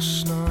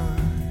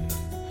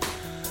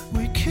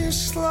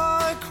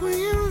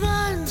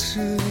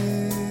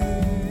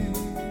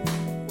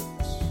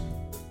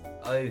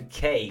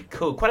Okay,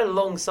 cool. Quite a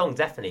long song,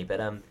 definitely, but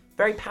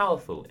very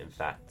powerful, in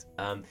fact.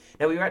 Now,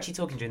 we were actually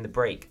talking during the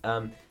break.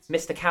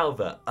 Mr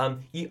Calver,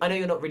 I know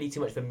you're not really too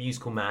much of a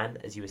musical man,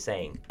 as you were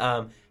saying.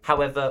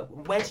 However,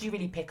 where did you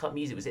really pick up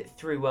music? Was it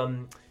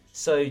through...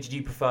 So, did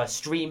you prefer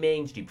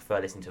streaming? Did you prefer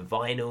listening to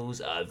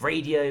vinyls,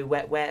 radio?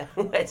 Where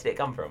did it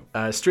come from?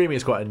 Streaming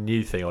is quite a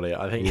new thing on it,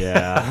 I think.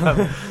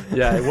 Yeah.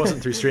 Yeah, it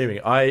wasn't through streaming.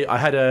 I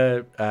had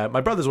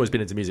my brother's always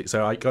been into music,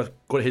 so I got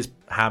his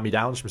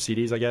hand-me-downs from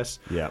CDs, I guess.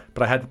 Yeah.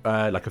 But I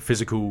had like a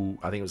physical,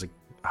 I think it was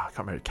I can't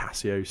remember,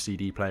 Casio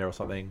CD player or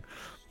something.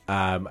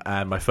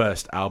 And my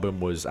first album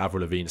was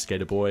Avril Lavigne's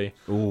Skater Boy,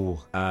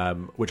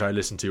 which I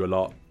listened to a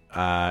lot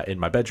in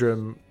my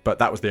bedroom. But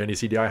that was the only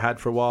CD I had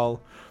for a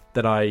while.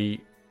 Then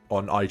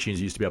on iTunes,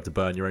 you used to be able to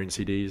burn your own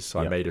CDs. So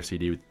I made a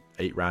CD with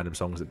 8 random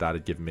songs that Dad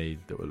had given me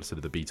that were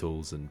sort of the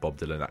Beatles and Bob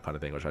Dylan, that kind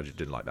of thing, which I just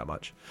didn't like that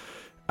much.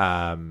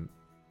 And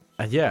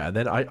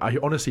then I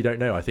honestly don't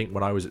know. I think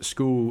when I was at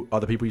school,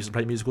 other people used to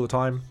play music all the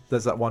time.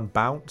 There's that one,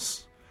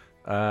 Bounce.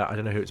 I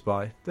don't know who it's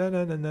by.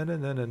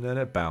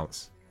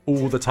 Bounce.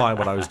 All the time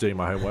when I was doing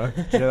my homework.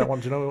 Do you know that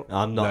one? Do you know?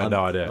 I'm not.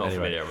 No idea. Not Anyway,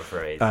 familiar, I'm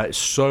afraid. it's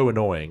so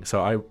annoying.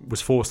 So I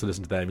was forced to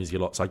listen to their music a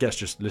lot. So I guess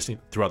just listening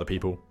through other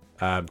people,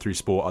 through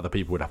sport, other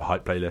people would have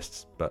hype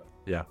playlists. But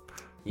yeah.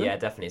 Yeah,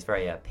 definitely. It's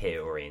very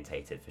peer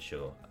orientated for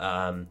sure.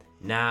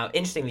 Now,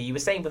 interestingly, you were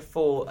saying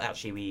before,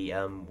 actually,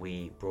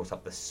 we brought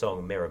up the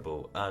song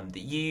Mirrorball,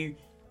 that you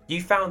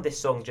found this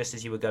song just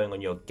as you were going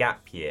on your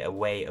gap year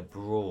away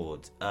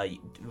abroad.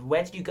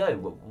 Where did you go?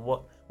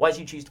 Why did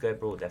you choose to go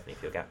abroad, definitely,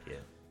 for your gap year?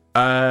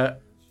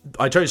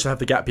 I chose to have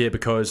the gap year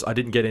because I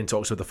didn't get into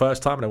Oxford the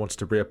first time and I wanted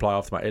to reapply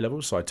after my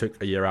A-levels. So I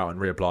took a year out and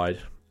reapplied,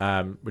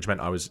 which meant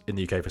I was in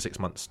the UK for 6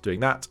 months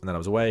doing that. And then I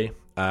was away.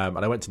 And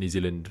I went to New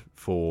Zealand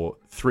for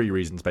 3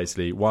 reasons,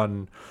 basically.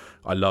 1,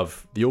 I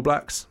love the All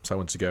Blacks, so I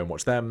wanted to go and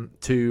watch them.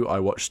 2, I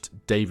watched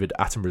David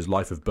Attenborough's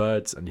Life of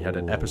Birds, and he had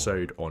an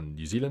episode on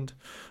New Zealand.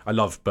 I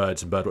love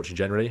birds and birdwatching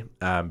generally,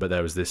 but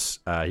there was this,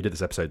 he did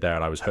this episode there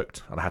and I was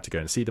hooked and I had to go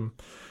and see them.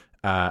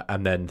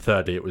 And then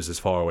thirdly, it was as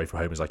far away from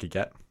home as I could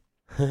get.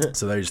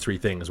 So those 3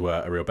 things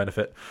were a real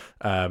benefit.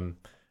 And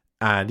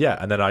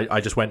then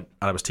I just went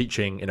and I was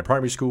teaching in a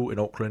primary school in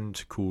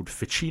Auckland called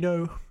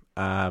Ficino.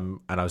 And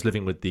I was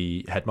living with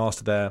the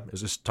headmaster there. It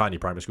was this tiny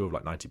primary school of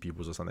like 90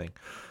 pupils or something.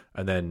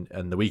 And then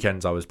on the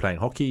weekends I was playing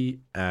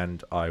hockey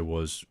and I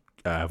was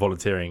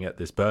volunteering at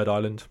this bird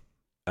island,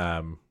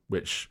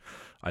 which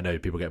I know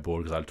people get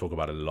bored because I talk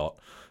about it a lot.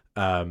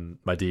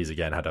 My D's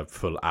again had a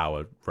full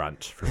hour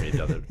rant from me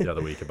the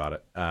other week about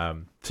it.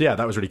 So yeah,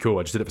 that was really cool.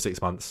 I just did it for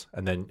 6 months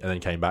and then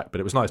came back.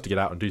 But it was nice to get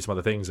out and do some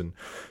other things and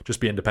just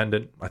be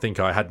independent. I think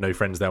I had no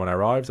friends there when I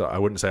arrived. I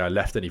wouldn't say I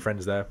left any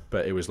friends there,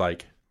 but it was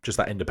like just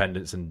that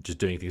independence and just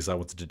doing things I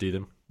wanted to do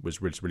them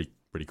was really,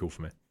 really cool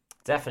for me.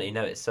 Definitely,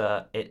 no. It's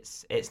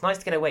nice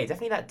to get away.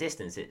 Definitely that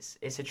distance.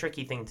 It's a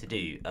tricky thing to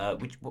do.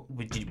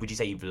 Would you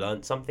say you've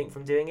learned something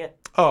from doing it?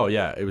 Oh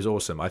yeah, it was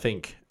awesome. I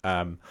think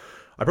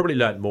I probably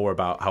learned more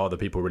about how other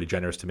people are really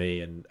generous to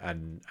me,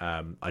 and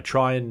I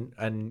try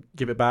and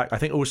give it back. I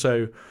think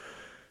also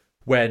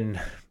when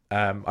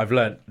I've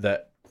learned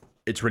that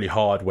it's really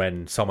hard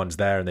when someone's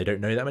there and they don't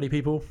know that many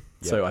people.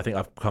 Yeah. So I think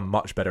I've become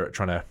much better at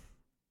trying to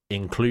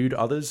include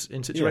others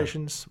in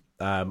situations.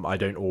 I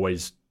don't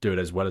always do it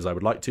as well as I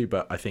would like to,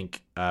 but I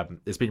think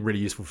it's been really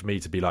useful for me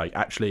to be like,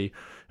 actually,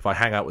 if I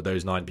hang out with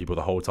those 9 people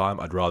the whole time,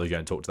 I'd rather go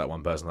and talk to that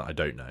one person that I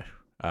don't know.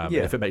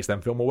 If it makes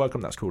them feel more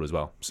welcome, that's cool as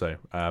well. So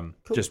cool.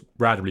 Just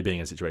randomly being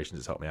in situations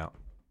has helped me out.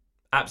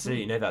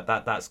 Absolutely, no,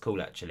 that's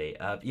cool actually.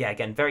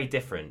 Again, very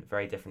different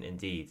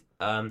indeed.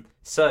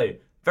 So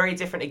very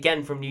different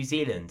again from New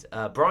Zealand.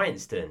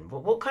 Bryanston,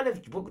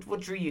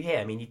 what drew you here?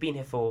 I mean, you've been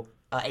here for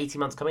 18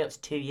 months, coming up to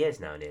 2 years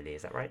now nearly,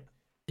 is that right?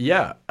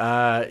 Yeah,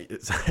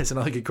 it's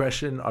another good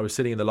question. I was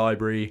sitting in the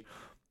library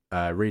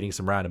reading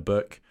some random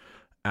book,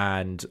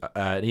 and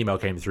an email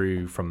came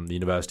through from the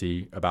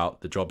university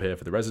about the job here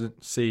for the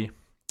residency.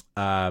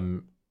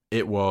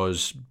 It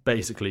was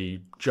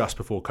basically just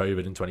before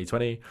COVID in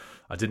 2020.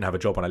 I didn't have a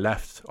job when I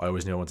left. I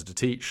always knew I wanted to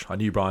teach. I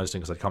knew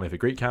Bryanston because I'd come here for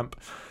Greek camp.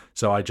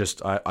 So I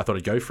thought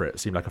I'd go for it. It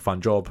seemed like a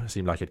fun job. It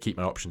seemed like I'd keep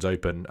my options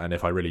open. And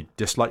if I really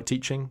disliked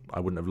teaching, I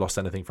wouldn't have lost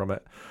anything from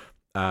it.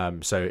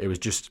 So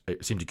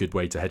it seemed a good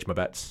way to hedge my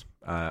bets,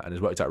 and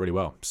it's worked out really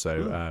well.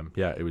 So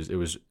it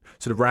was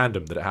sort of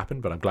random that it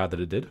happened, but I'm glad that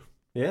it did.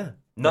 Yeah.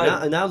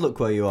 No. Now look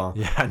where you are.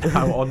 Yeah.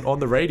 Now on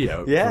the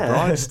radio. Yeah. For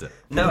Bryanston.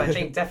 No, I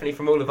think definitely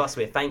from all of us,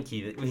 we thank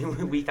you.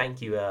 We thank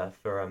you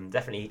for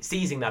definitely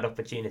seizing that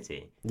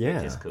opportunity. Yeah.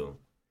 Which is cool.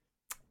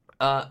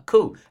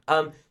 Cool.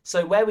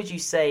 So where would you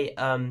say?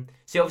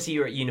 So obviously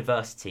you're at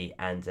university,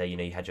 and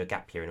you had your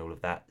gap year and all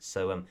of that.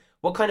 So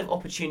what kind of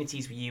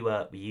opportunities were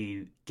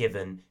you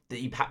given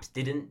that you perhaps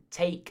didn't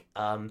take?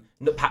 Not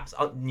perhaps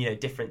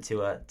different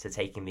to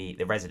taking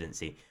the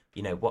residency.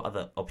 What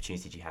other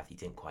opportunities did you have that you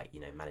didn't quite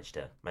manage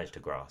to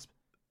grasp?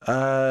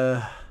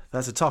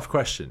 That's a tough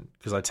question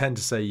because I tend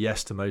to say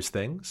yes to most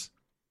things.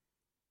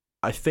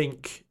 I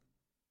think.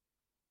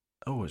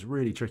 Oh, it's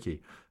really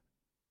tricky.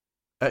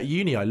 At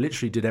uni, I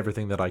literally did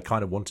everything that I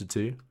kind of wanted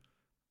to.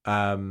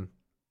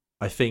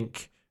 I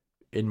think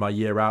in my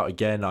year out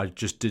again, I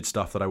just did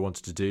stuff that I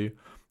wanted to do.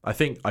 I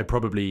think I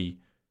probably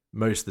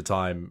most of the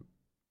time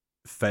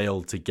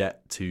failed to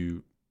get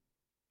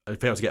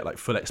like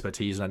full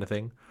expertise in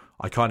anything.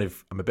 I'm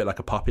a bit like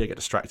a puppy. I get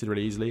distracted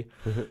really easily.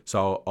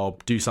 So I'll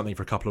do something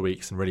for a couple of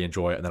weeks and really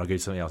enjoy it, and then I'll go to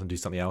something else and do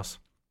something else.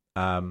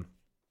 But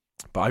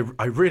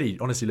I really,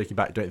 honestly, looking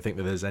back, don't think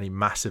that there's any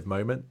massive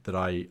moment that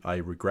I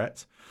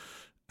regret.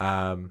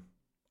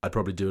 I'd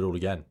probably do it all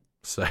again.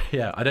 So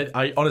yeah,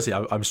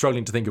 I'm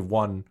struggling to think of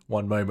one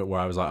moment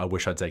where I was like, I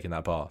wish I'd taken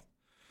that path.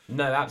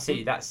 No,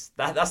 absolutely. That's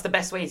the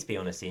best way to be,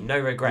 honestly. No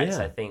regrets.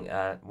 Yeah. I think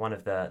one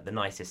of the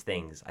nicest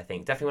things. I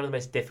think definitely one of the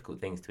most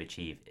difficult things to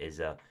achieve is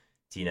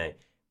to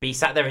be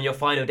sat there in your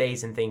final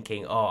days and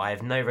thinking, oh, I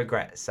have no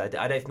regrets. I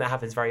don't think that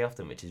happens very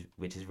often, which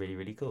is really,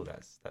 really cool.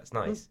 That's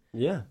nice.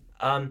 Yeah.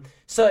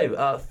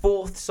 So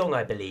fourth song,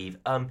 I believe,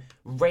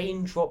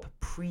 Raindrop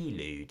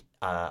Prelude,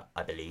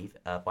 I believe,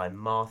 by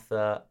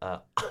Martha.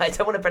 I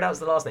don't want to pronounce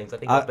the last name because I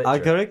think I'll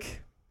butcher it. Agaric?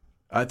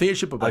 I think it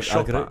should be by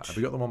Chopin. Agaric? Have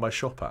you got the one by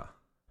Chopin?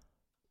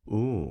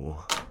 Ooh.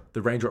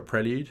 The Raindrop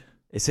Prelude?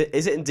 Is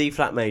it in D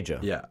flat major?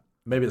 Yeah.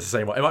 Maybe it's the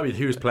same one. It might be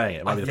who was playing it.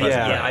 It might be the person.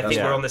 Yeah, I think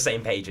right. we're on the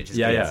same page, which is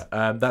good.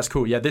 Yeah. That's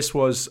cool. Yeah, this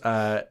was,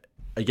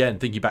 again,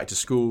 thinking back to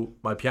school,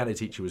 my piano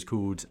teacher was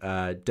called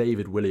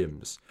David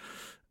Williams.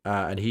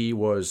 And he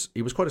was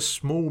quite a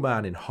small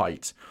man in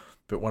height,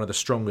 but one of the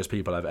strongest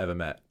people I've ever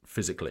met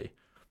physically.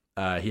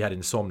 He had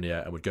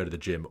insomnia and would go to the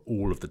gym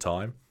all of the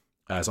time.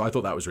 So I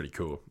thought that was really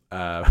cool,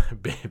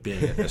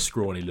 being a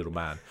scrawny little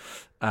man.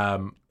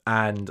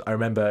 And I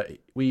remember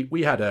he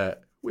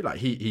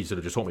sort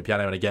of just taught me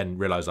piano, and again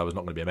realised I was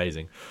not going to be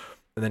amazing.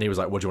 And then he was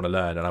like, what do you want to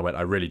learn? And I went,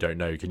 I really don't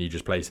know. Can you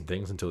just play some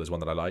things until there's one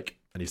that I like?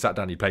 And he sat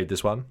down and he played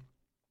this one.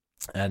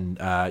 And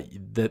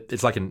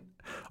it's like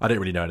I don't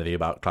really know anything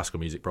about classical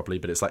music properly,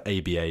 but it's like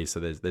ABA.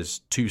 So there's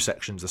two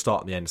sections. The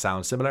start and the end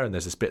sound similar, and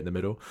there's this bit in the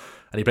middle.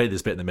 And he played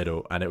this bit in the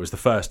middle, and it was the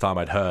first time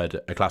I'd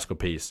heard a classical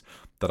piece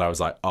that I was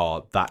like,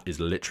 oh, that is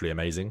literally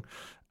amazing.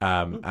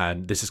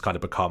 And this has kind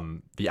of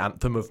become the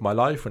anthem of my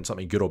life. When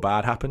something good or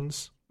bad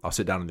happens, I'll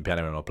sit down on the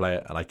piano and I'll play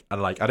it. And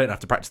I don't have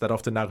to practice that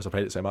often now because I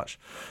played it so much.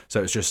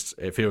 So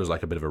it feels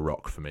like a bit of a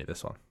rock for me,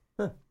 this one.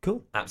 Huh,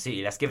 cool.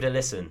 Absolutely. Let's give it a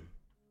listen.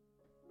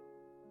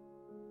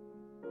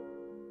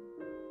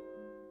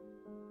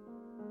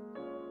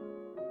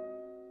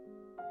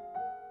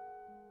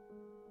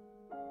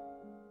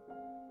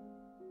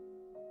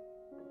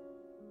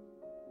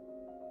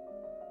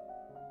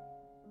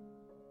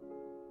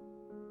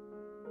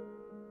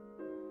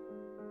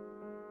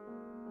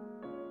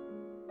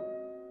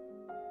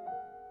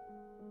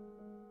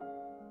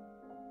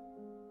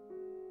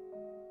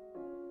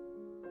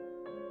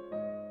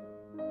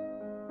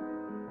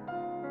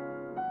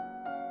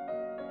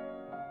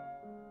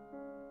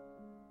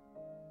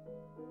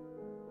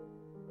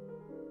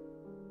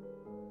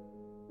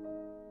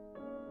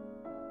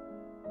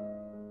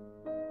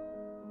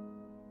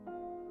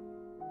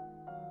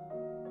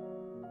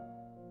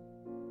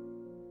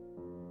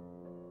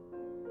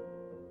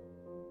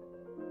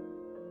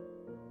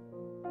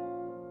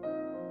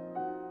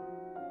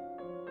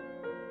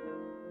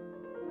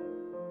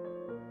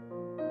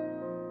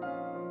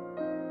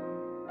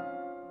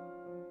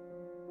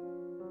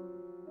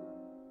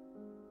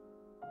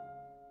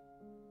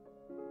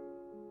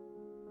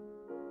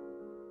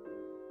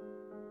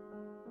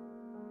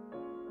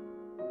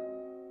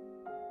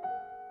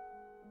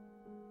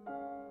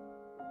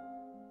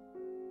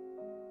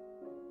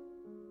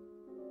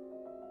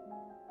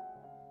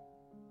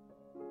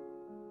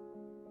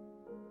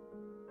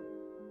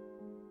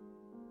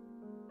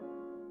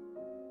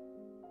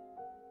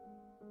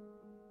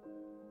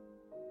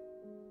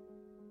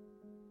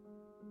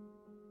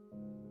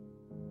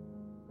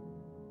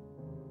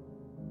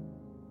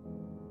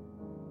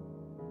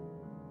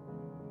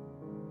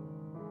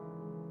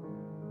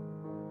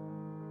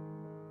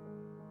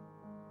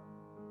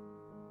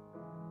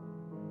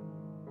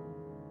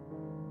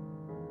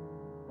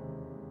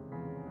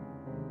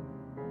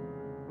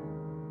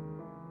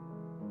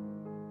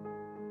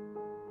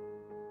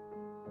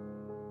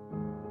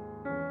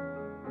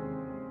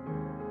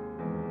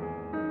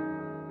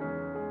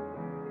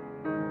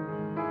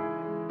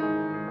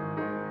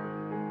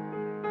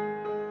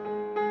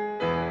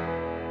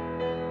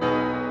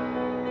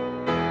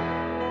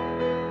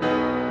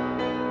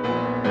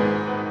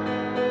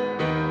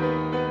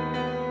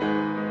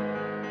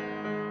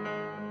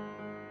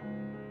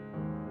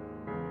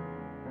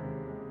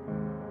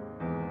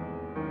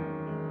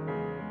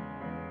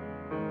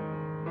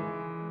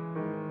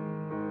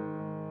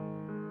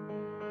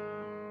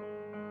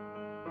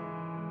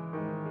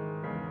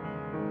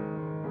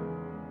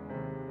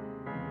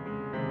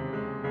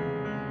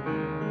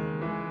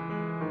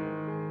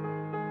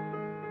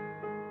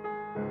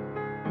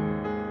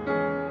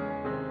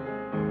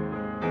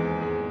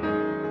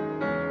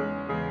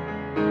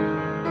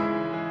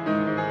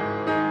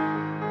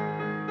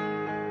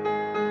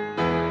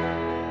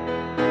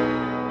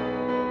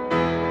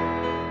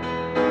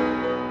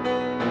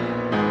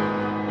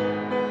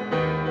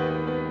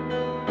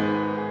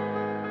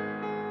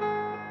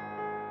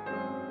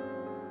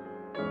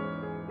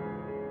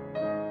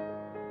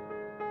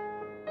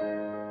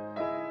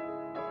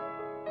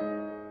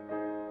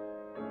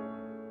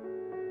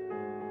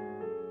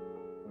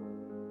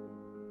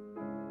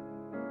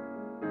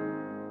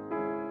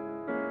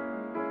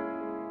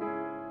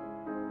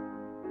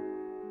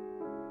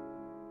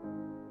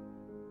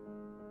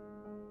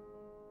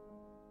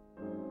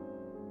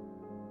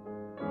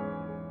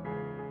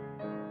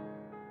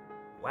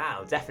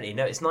 Wow, definitely.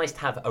 No, it's nice to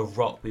have a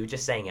rock. We were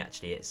just saying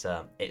actually,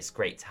 it's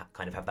great to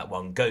kind of have that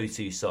one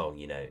go-to song,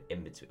 you know,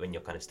 in between when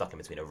you're kind of stuck in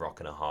between a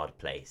rock and a hard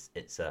place.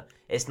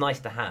 It's nice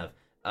to have.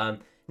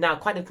 Now,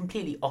 kind of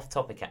completely off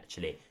topic,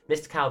 actually,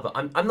 Mr. Calver.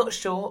 I'm not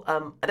sure. I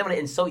don't want to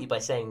insult you by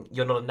saying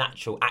you're not a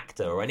natural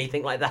actor or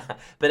anything like that.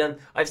 But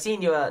I've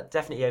seen you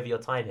definitely over your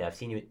time here. I've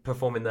seen you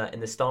perform in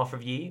the staff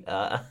review.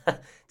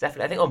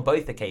 Definitely, I think on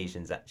both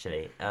occasions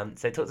actually.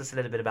 So talk to us a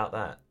little bit about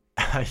that.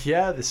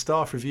 Yeah, the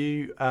staff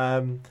review.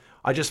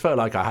 I just felt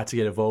like I had to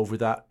get involved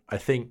with that. I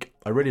think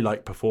I really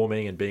like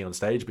performing and being on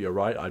stage. But you're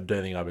right. I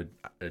don't think I'm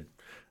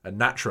a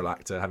natural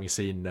actor. Having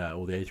seen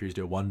all the A3s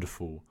do a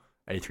wonderful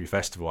A3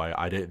 festival,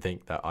 I don't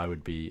think that I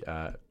would be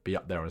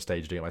up there on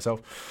stage doing it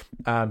myself.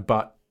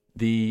 But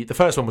the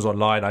first one was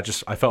online.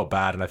 I felt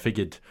bad, and I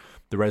figured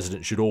the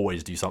resident should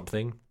always do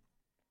something.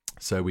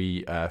 So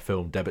we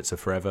filmed Debits Are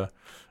Forever,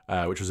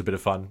 which was a bit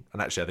of fun.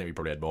 And actually, I think we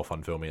probably had more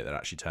fun filming it than it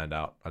actually turned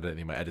out. I don't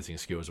think my editing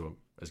skills were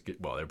as good.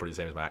 Well, they were probably the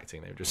same as my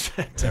acting. They were just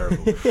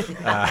terrible.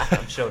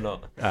 I'm sure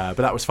not. But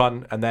that was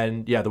fun. And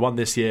then, yeah, the one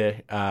this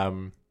year, I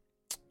can't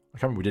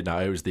remember what we did now.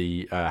 It was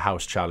the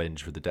house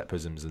challenge with the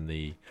Depisms and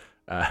the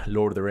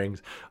Lord of the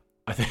Rings.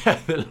 I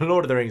think the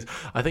Lord of the Rings,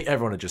 I think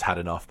everyone had just had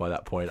enough by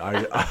that point.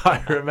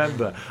 I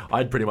remember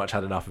I'd pretty much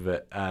had enough of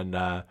it,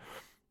 and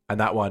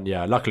that one,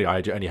 yeah, luckily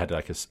I only had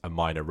like a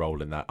minor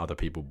role in that. Other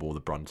people bore the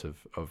brunt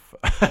of of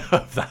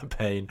that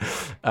pain,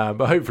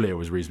 but hopefully it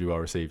was reasonably well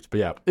received. But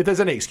yeah, if there's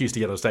any excuse to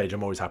get on stage,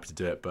 I'm always happy to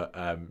do it, but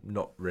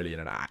not really in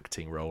an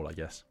acting role, I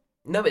guess.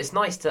 No, it's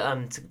nice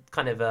to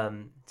kind of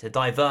to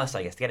diverse,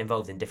 I guess, to get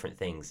involved in different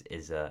things.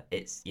 It's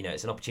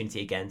an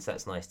opportunity again, so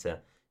that's nice to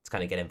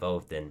kind of get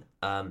involved in.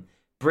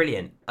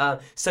 Brilliant.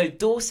 So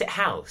Dorset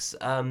House,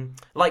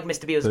 like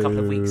Mr. Beals a couple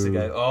of weeks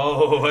ago.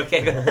 Oh,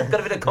 okay, got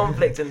a bit of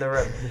conflict in the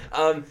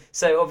room.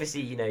 So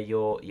obviously, you know,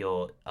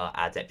 you're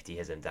our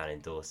deputyism down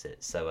in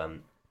Dorset. So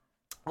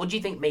what do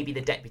you think maybe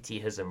the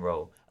deputyism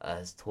role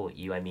has taught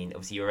you? I mean,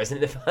 obviously you're a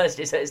resident the first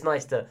year, so it's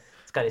nice to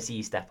kind of see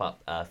you step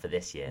up for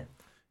this year.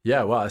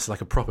 Yeah, well, it's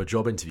like a proper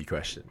job interview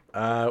question.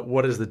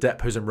 What has the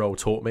deputyism role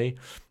taught me?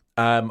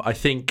 I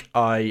think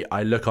I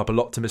look up a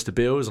lot to Mr.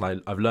 Beals,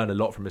 and I've learned a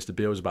lot from Mr.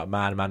 Beals about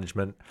man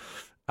management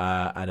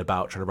and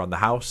about trying to run the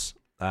house.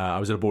 I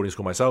was at a boarding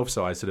school myself,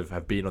 so I sort of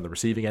have been on the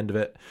receiving end of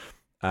it.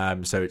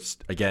 So it's,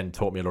 again,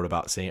 taught me a lot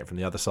about seeing it from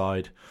the other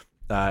side.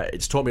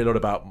 It's taught me a lot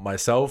about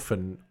myself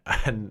and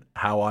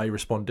how I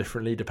respond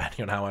differently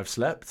depending on how I've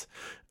slept,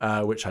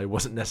 which I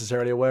wasn't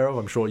necessarily aware of.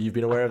 I'm sure you've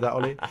been aware of that,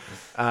 Ollie.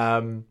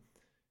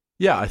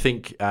 Yeah, I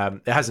think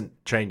it hasn't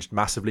changed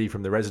massively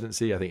from the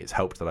residency. I think it's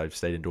helped that I've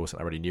stayed in Dorset.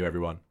 I already knew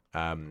everyone,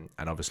 and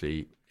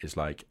obviously it's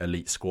like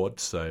elite squad,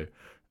 so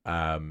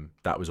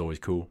that was always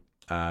cool.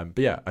 But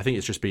yeah, I think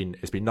it's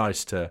been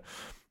nice to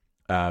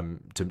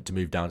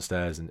move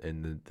downstairs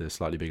in the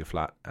slightly bigger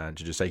flat and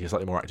to just take a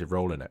slightly more active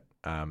role in it.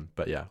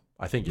 But yeah,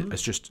 I think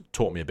it's just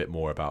taught me a bit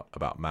more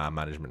about man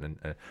management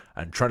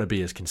and trying to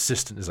be as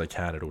consistent as I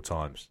can at all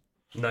times.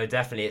 No,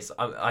 definitely.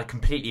 I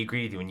completely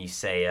agree with you when you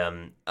say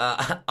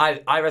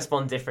I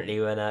respond differently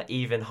when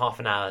even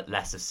half an hour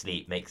less of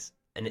sleep makes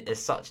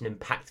it's such an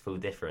impactful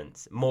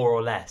difference. More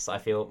or less, I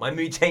feel my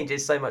mood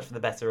changes so much for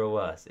the better or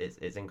worse.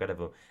 It's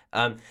incredible.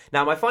 Now,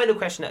 my final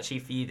question actually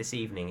for you this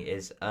evening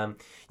is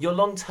your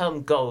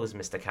long-term goals,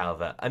 Mr.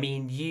 Calver. I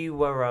mean, you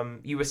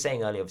were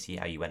saying earlier, obviously,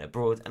 how you went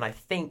abroad, and I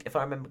think, if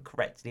I remember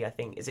correctly,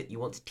 is it you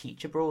want to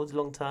teach abroad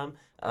long term?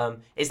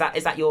 Is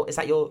that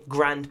your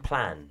grand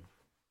plan?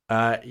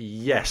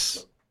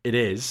 Yes, it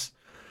is.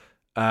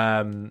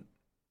 The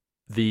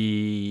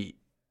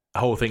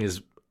whole thing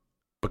has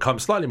become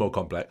slightly more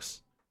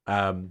complex,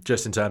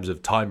 just in terms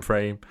of time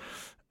frame,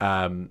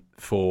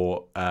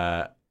 for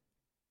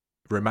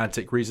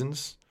romantic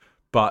reasons.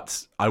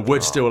 But I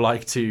would still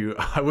like to.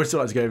 I would still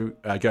like to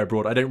go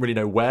abroad. I don't really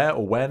know where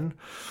or when,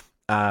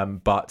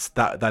 but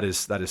that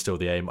is still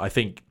the aim. I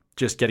think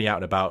just getting out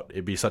and about,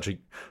 it'd be such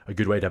a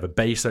good way to have a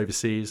base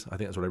overseas. I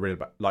think that's what I really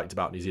liked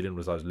about New Zealand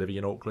was I was living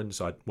in Auckland,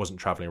 so I wasn't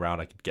travelling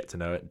around. I could get to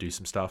know it and do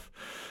some stuff.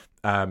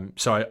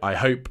 So I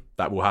hope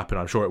that will happen.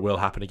 I'm sure it will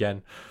happen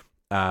again.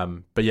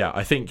 But yeah,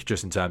 I think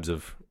just in terms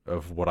of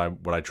what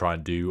I try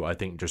and do, I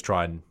think just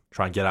try and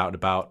get out and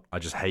about. I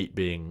just hate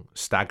being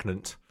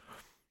stagnant.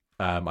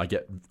 I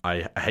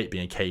hate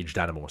being a caged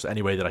animal. So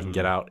any way that I can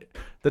get out,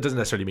 that doesn't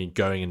necessarily mean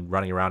going and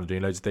running around and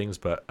doing loads of things,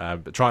 but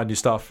trying new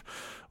stuff.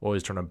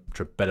 Always trying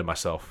to better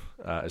myself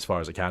as far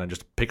as I can and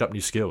just pick up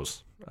new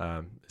skills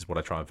is what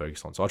I try and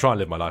focus on. So I'll try and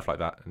live my life like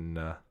that, and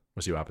we'll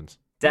see what happens.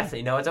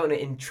 Definitely. No, I don't want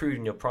to intrude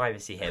on your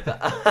privacy here, but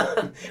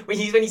when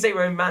you say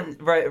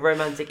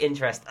romantic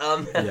interest,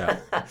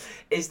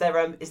 is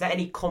there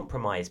any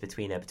compromise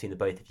between the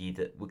both of you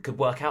that could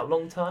work out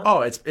long term?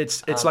 Oh, it's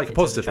like a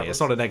positive thing.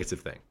 It's not a negative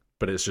thing,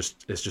 but it's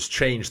just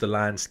changed the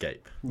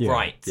landscape. Yeah.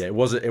 Right. Yeah, it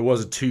was a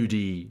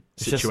 2D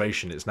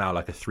situation. It's now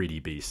like a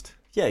 3D beast.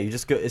 Yeah, you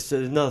just go. It's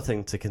another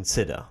thing to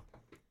consider.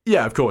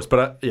 Yeah, of course,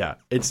 but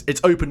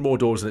it's opened more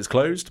doors than it's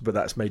closed, but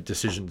that's made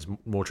decisions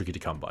more tricky to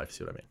come by. If you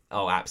see what I mean?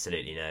 Oh,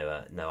 absolutely.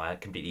 No, I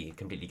completely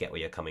get where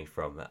you're coming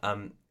from.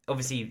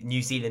 obviously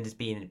New Zealand has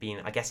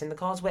been I guess in the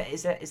cards. Where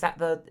is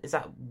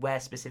that where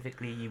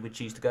specifically you would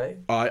choose to go?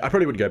 I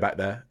probably wouldn't go back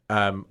there.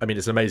 I mean,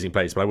 it's an amazing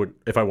place, but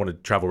if I wanted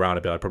to travel around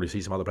a bit, I'd probably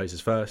see some other places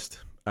first.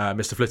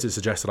 Mr. Flitters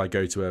suggested I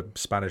go to a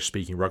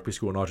Spanish-speaking rugby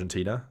school in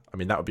Argentina. I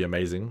mean, that would be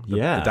amazing.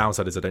 The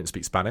downside is I don't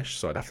speak Spanish,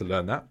 so I'd have to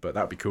learn that, but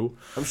that would be cool.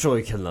 I'm sure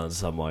you can learn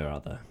some while you're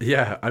out there.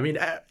 Yeah, I mean,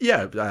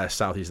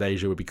 Southeast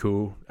Asia would be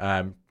cool.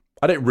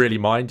 I don't really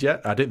mind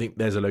yet. I don't think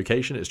there's a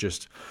location. It's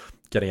just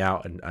getting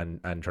out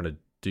and trying to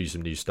do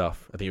some new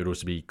stuff. I think it would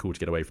also be cool to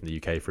get away from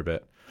the UK for a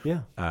bit.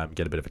 Yeah.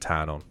 Get a bit of a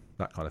tan on,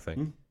 that kind of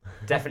thing.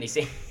 Definitely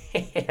see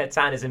a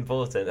tan is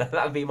important.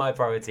 That would be my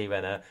priority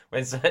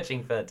when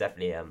searching for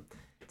definitely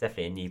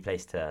a new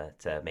place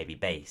to maybe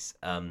base.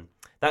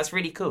 That's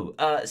really cool.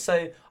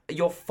 So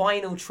your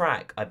final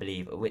track, I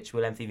believe, which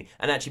will MTV.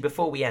 And actually,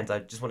 before we end, I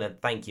just want to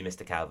thank you,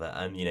 Mr.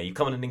 Calver. You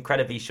come on an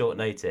incredibly short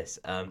notice.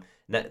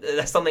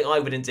 That's something I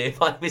wouldn't do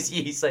if I was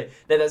you. So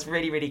no, that's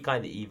really, really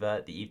kind that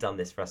you've done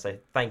this for us. So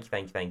thank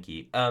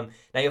you. Now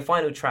your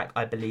final track,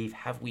 I believe,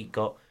 have we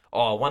got?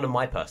 Oh, one of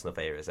my personal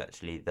favorites,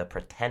 actually, The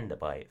Pretender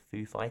by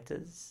Foo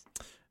Fighters.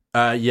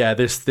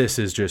 This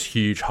is just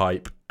huge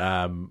hype.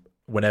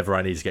 Whenever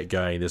I need to get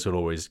going, this will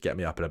always get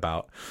me up and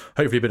about.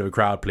 Hopefully a bit of a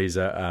crowd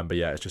pleaser, but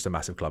yeah, it's just a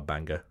massive club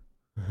banger.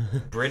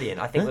 Brilliant.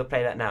 I think we'll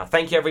play that now.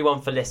 Thank you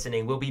everyone for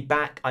listening. We'll be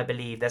back, I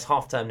believe, there's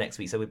half term next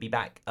week, so we'll be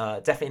back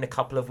definitely in a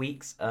couple of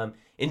weeks.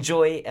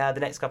 Enjoy the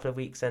next couple of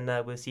weeks, and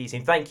we'll see you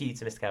soon. Thank you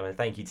to Mr. Calver, and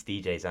thank you to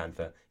DJ Zan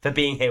for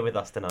being here with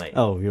us tonight.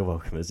 Oh, you're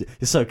welcome.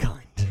 You're so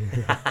kind.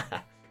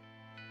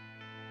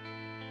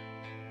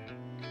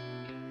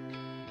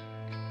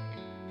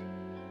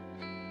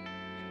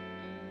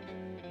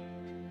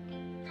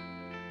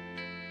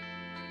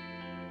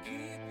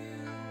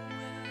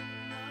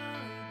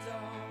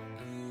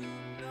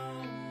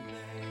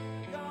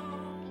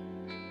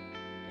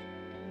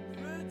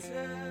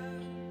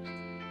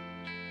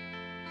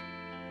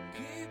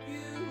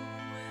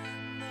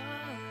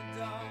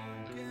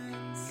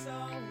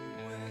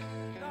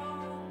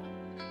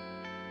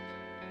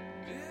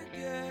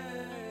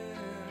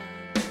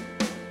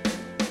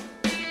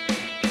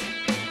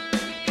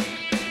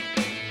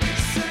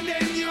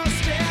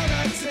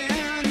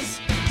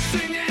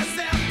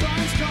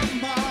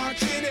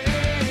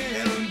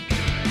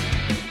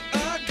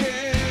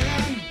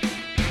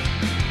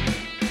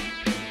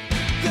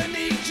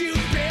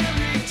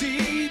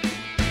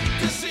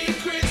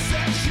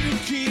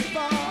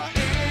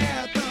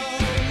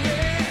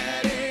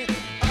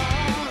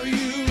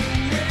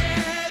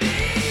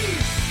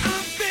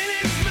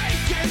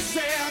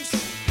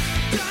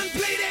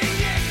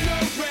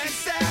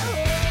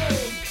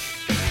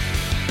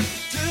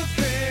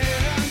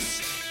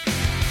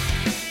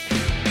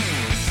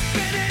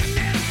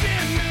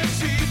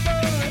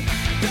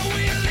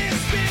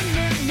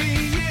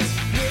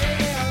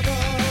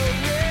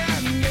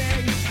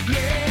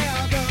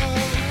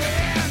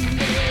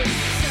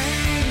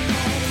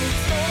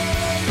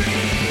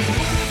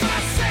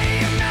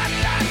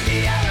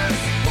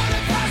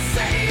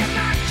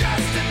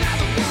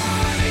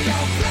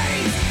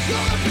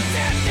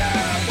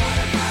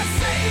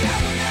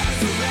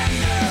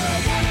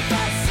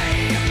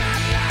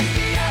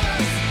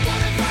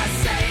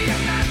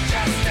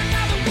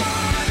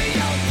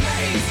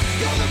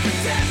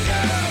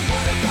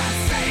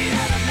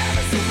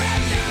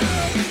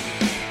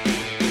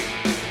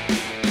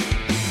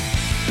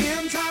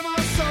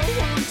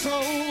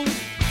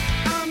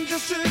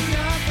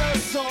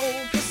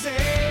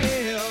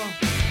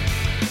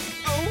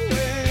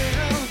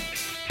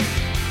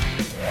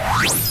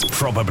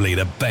 Probably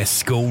the best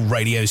school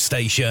radio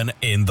station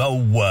in the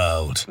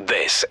world.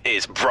 This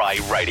is Bry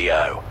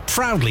Radio.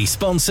 Proudly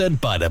sponsored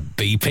by the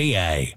BPA.